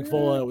chips, knowing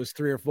full well it was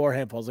 3 or 4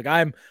 handfuls.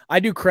 Like I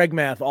do Craig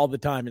math all the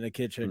time in the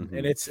kitchen,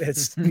 and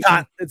it's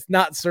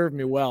not served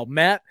me well.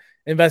 Matt,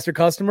 investor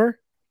customer,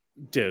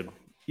 dude,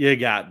 you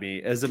got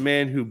me. As a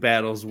man who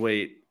battles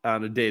weight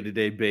on a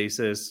day-to-day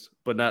basis,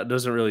 but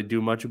doesn't really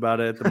do much about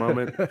it at the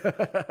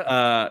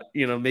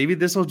moment. Maybe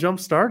this will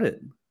jumpstart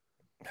it.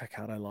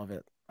 God, I love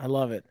it. I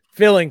love it.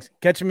 Fillings,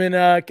 catch them in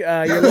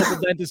your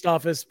local dentist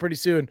office pretty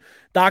soon.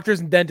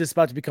 Doctors and dentists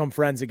about to become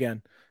friends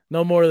again.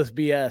 No more of this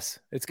BS.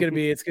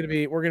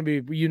 We're gonna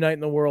be uniting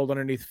the world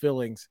underneath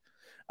Fillings.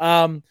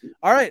 All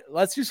right,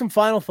 let's do some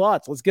final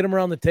thoughts. Let's get them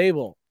around the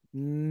table.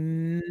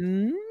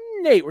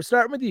 Nate, we're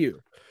starting with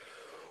you.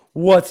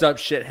 What's up,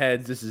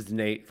 shitheads? This is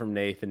Nate from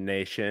Nathan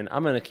Nation.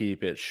 I'm going to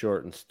keep it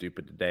short and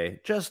stupid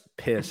today. Just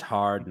piss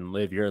hard and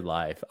live your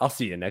life. I'll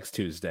see you next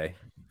Tuesday.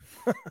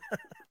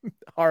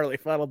 Harley,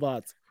 final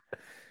thoughts.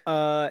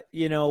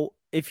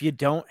 If you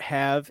don't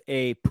have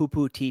a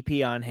poo-poo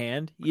TP on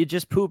hand, you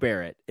just Pooh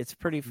Bear it. It's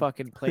pretty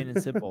fucking plain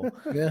and simple.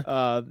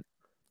 Yeah.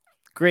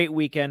 Great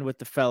weekend with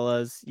the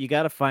fellas. You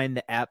got to find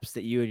the apps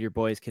that you and your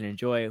boys can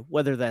enjoy,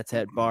 whether that's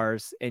at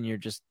bars and you're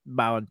just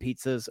bowing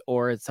pizzas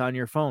or it's on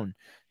your phone and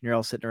you're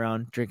all sitting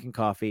around drinking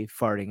coffee,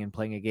 farting and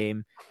playing a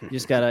game. You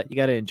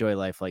gotta enjoy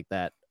life like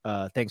that.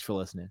 Thanks for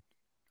listening.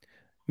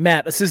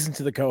 Matt, assistant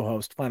to the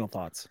co-host, final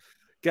thoughts.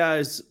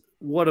 Guys,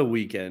 what a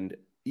weekend.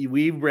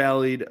 We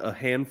rallied a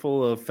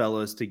handful of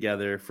fellas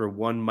together for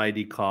one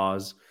mighty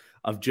cause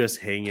of just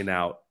hanging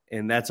out.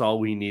 And that's all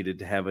we needed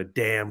to have a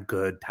damn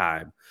good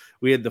time.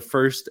 We had the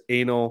first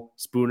anal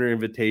Spooner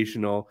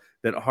Invitational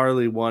that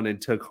Harley won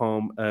and took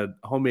home a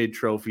homemade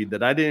trophy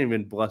that I didn't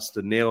even bust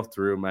a nail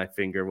through my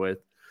finger with.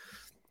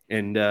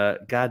 And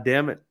God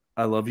damn it,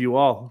 I love you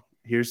all.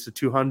 Here's to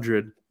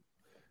 200.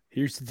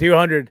 Here's to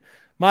 200.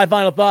 My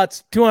final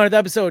thoughts, 200th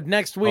episode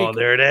next week. Oh,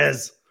 there it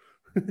is.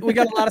 We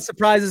got a lot of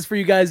surprises for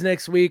you guys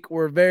next week.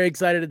 We're very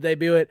excited to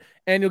debut it,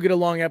 and you'll get a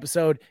long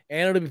episode,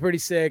 and it'll be pretty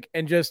sick,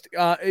 and just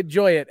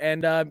enjoy it,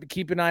 and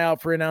keep an eye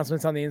out for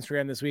announcements on the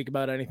Instagram this week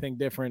about anything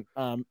different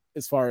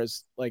as far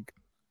as like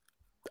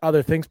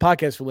other things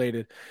podcast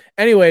related.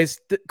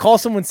 Anyways, call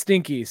someone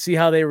stinky, see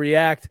how they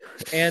react,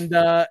 and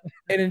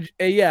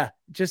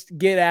just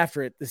get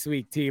after it this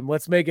week, team.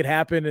 Let's make it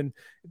happen. And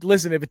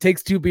listen, if it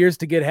takes 2 beers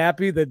to get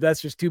happy, then that's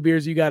just 2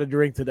 beers you got to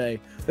drink today.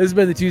 This has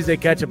been the Tuesday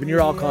Catch Up, and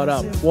you're all caught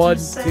up. 1,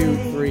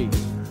 2, 3.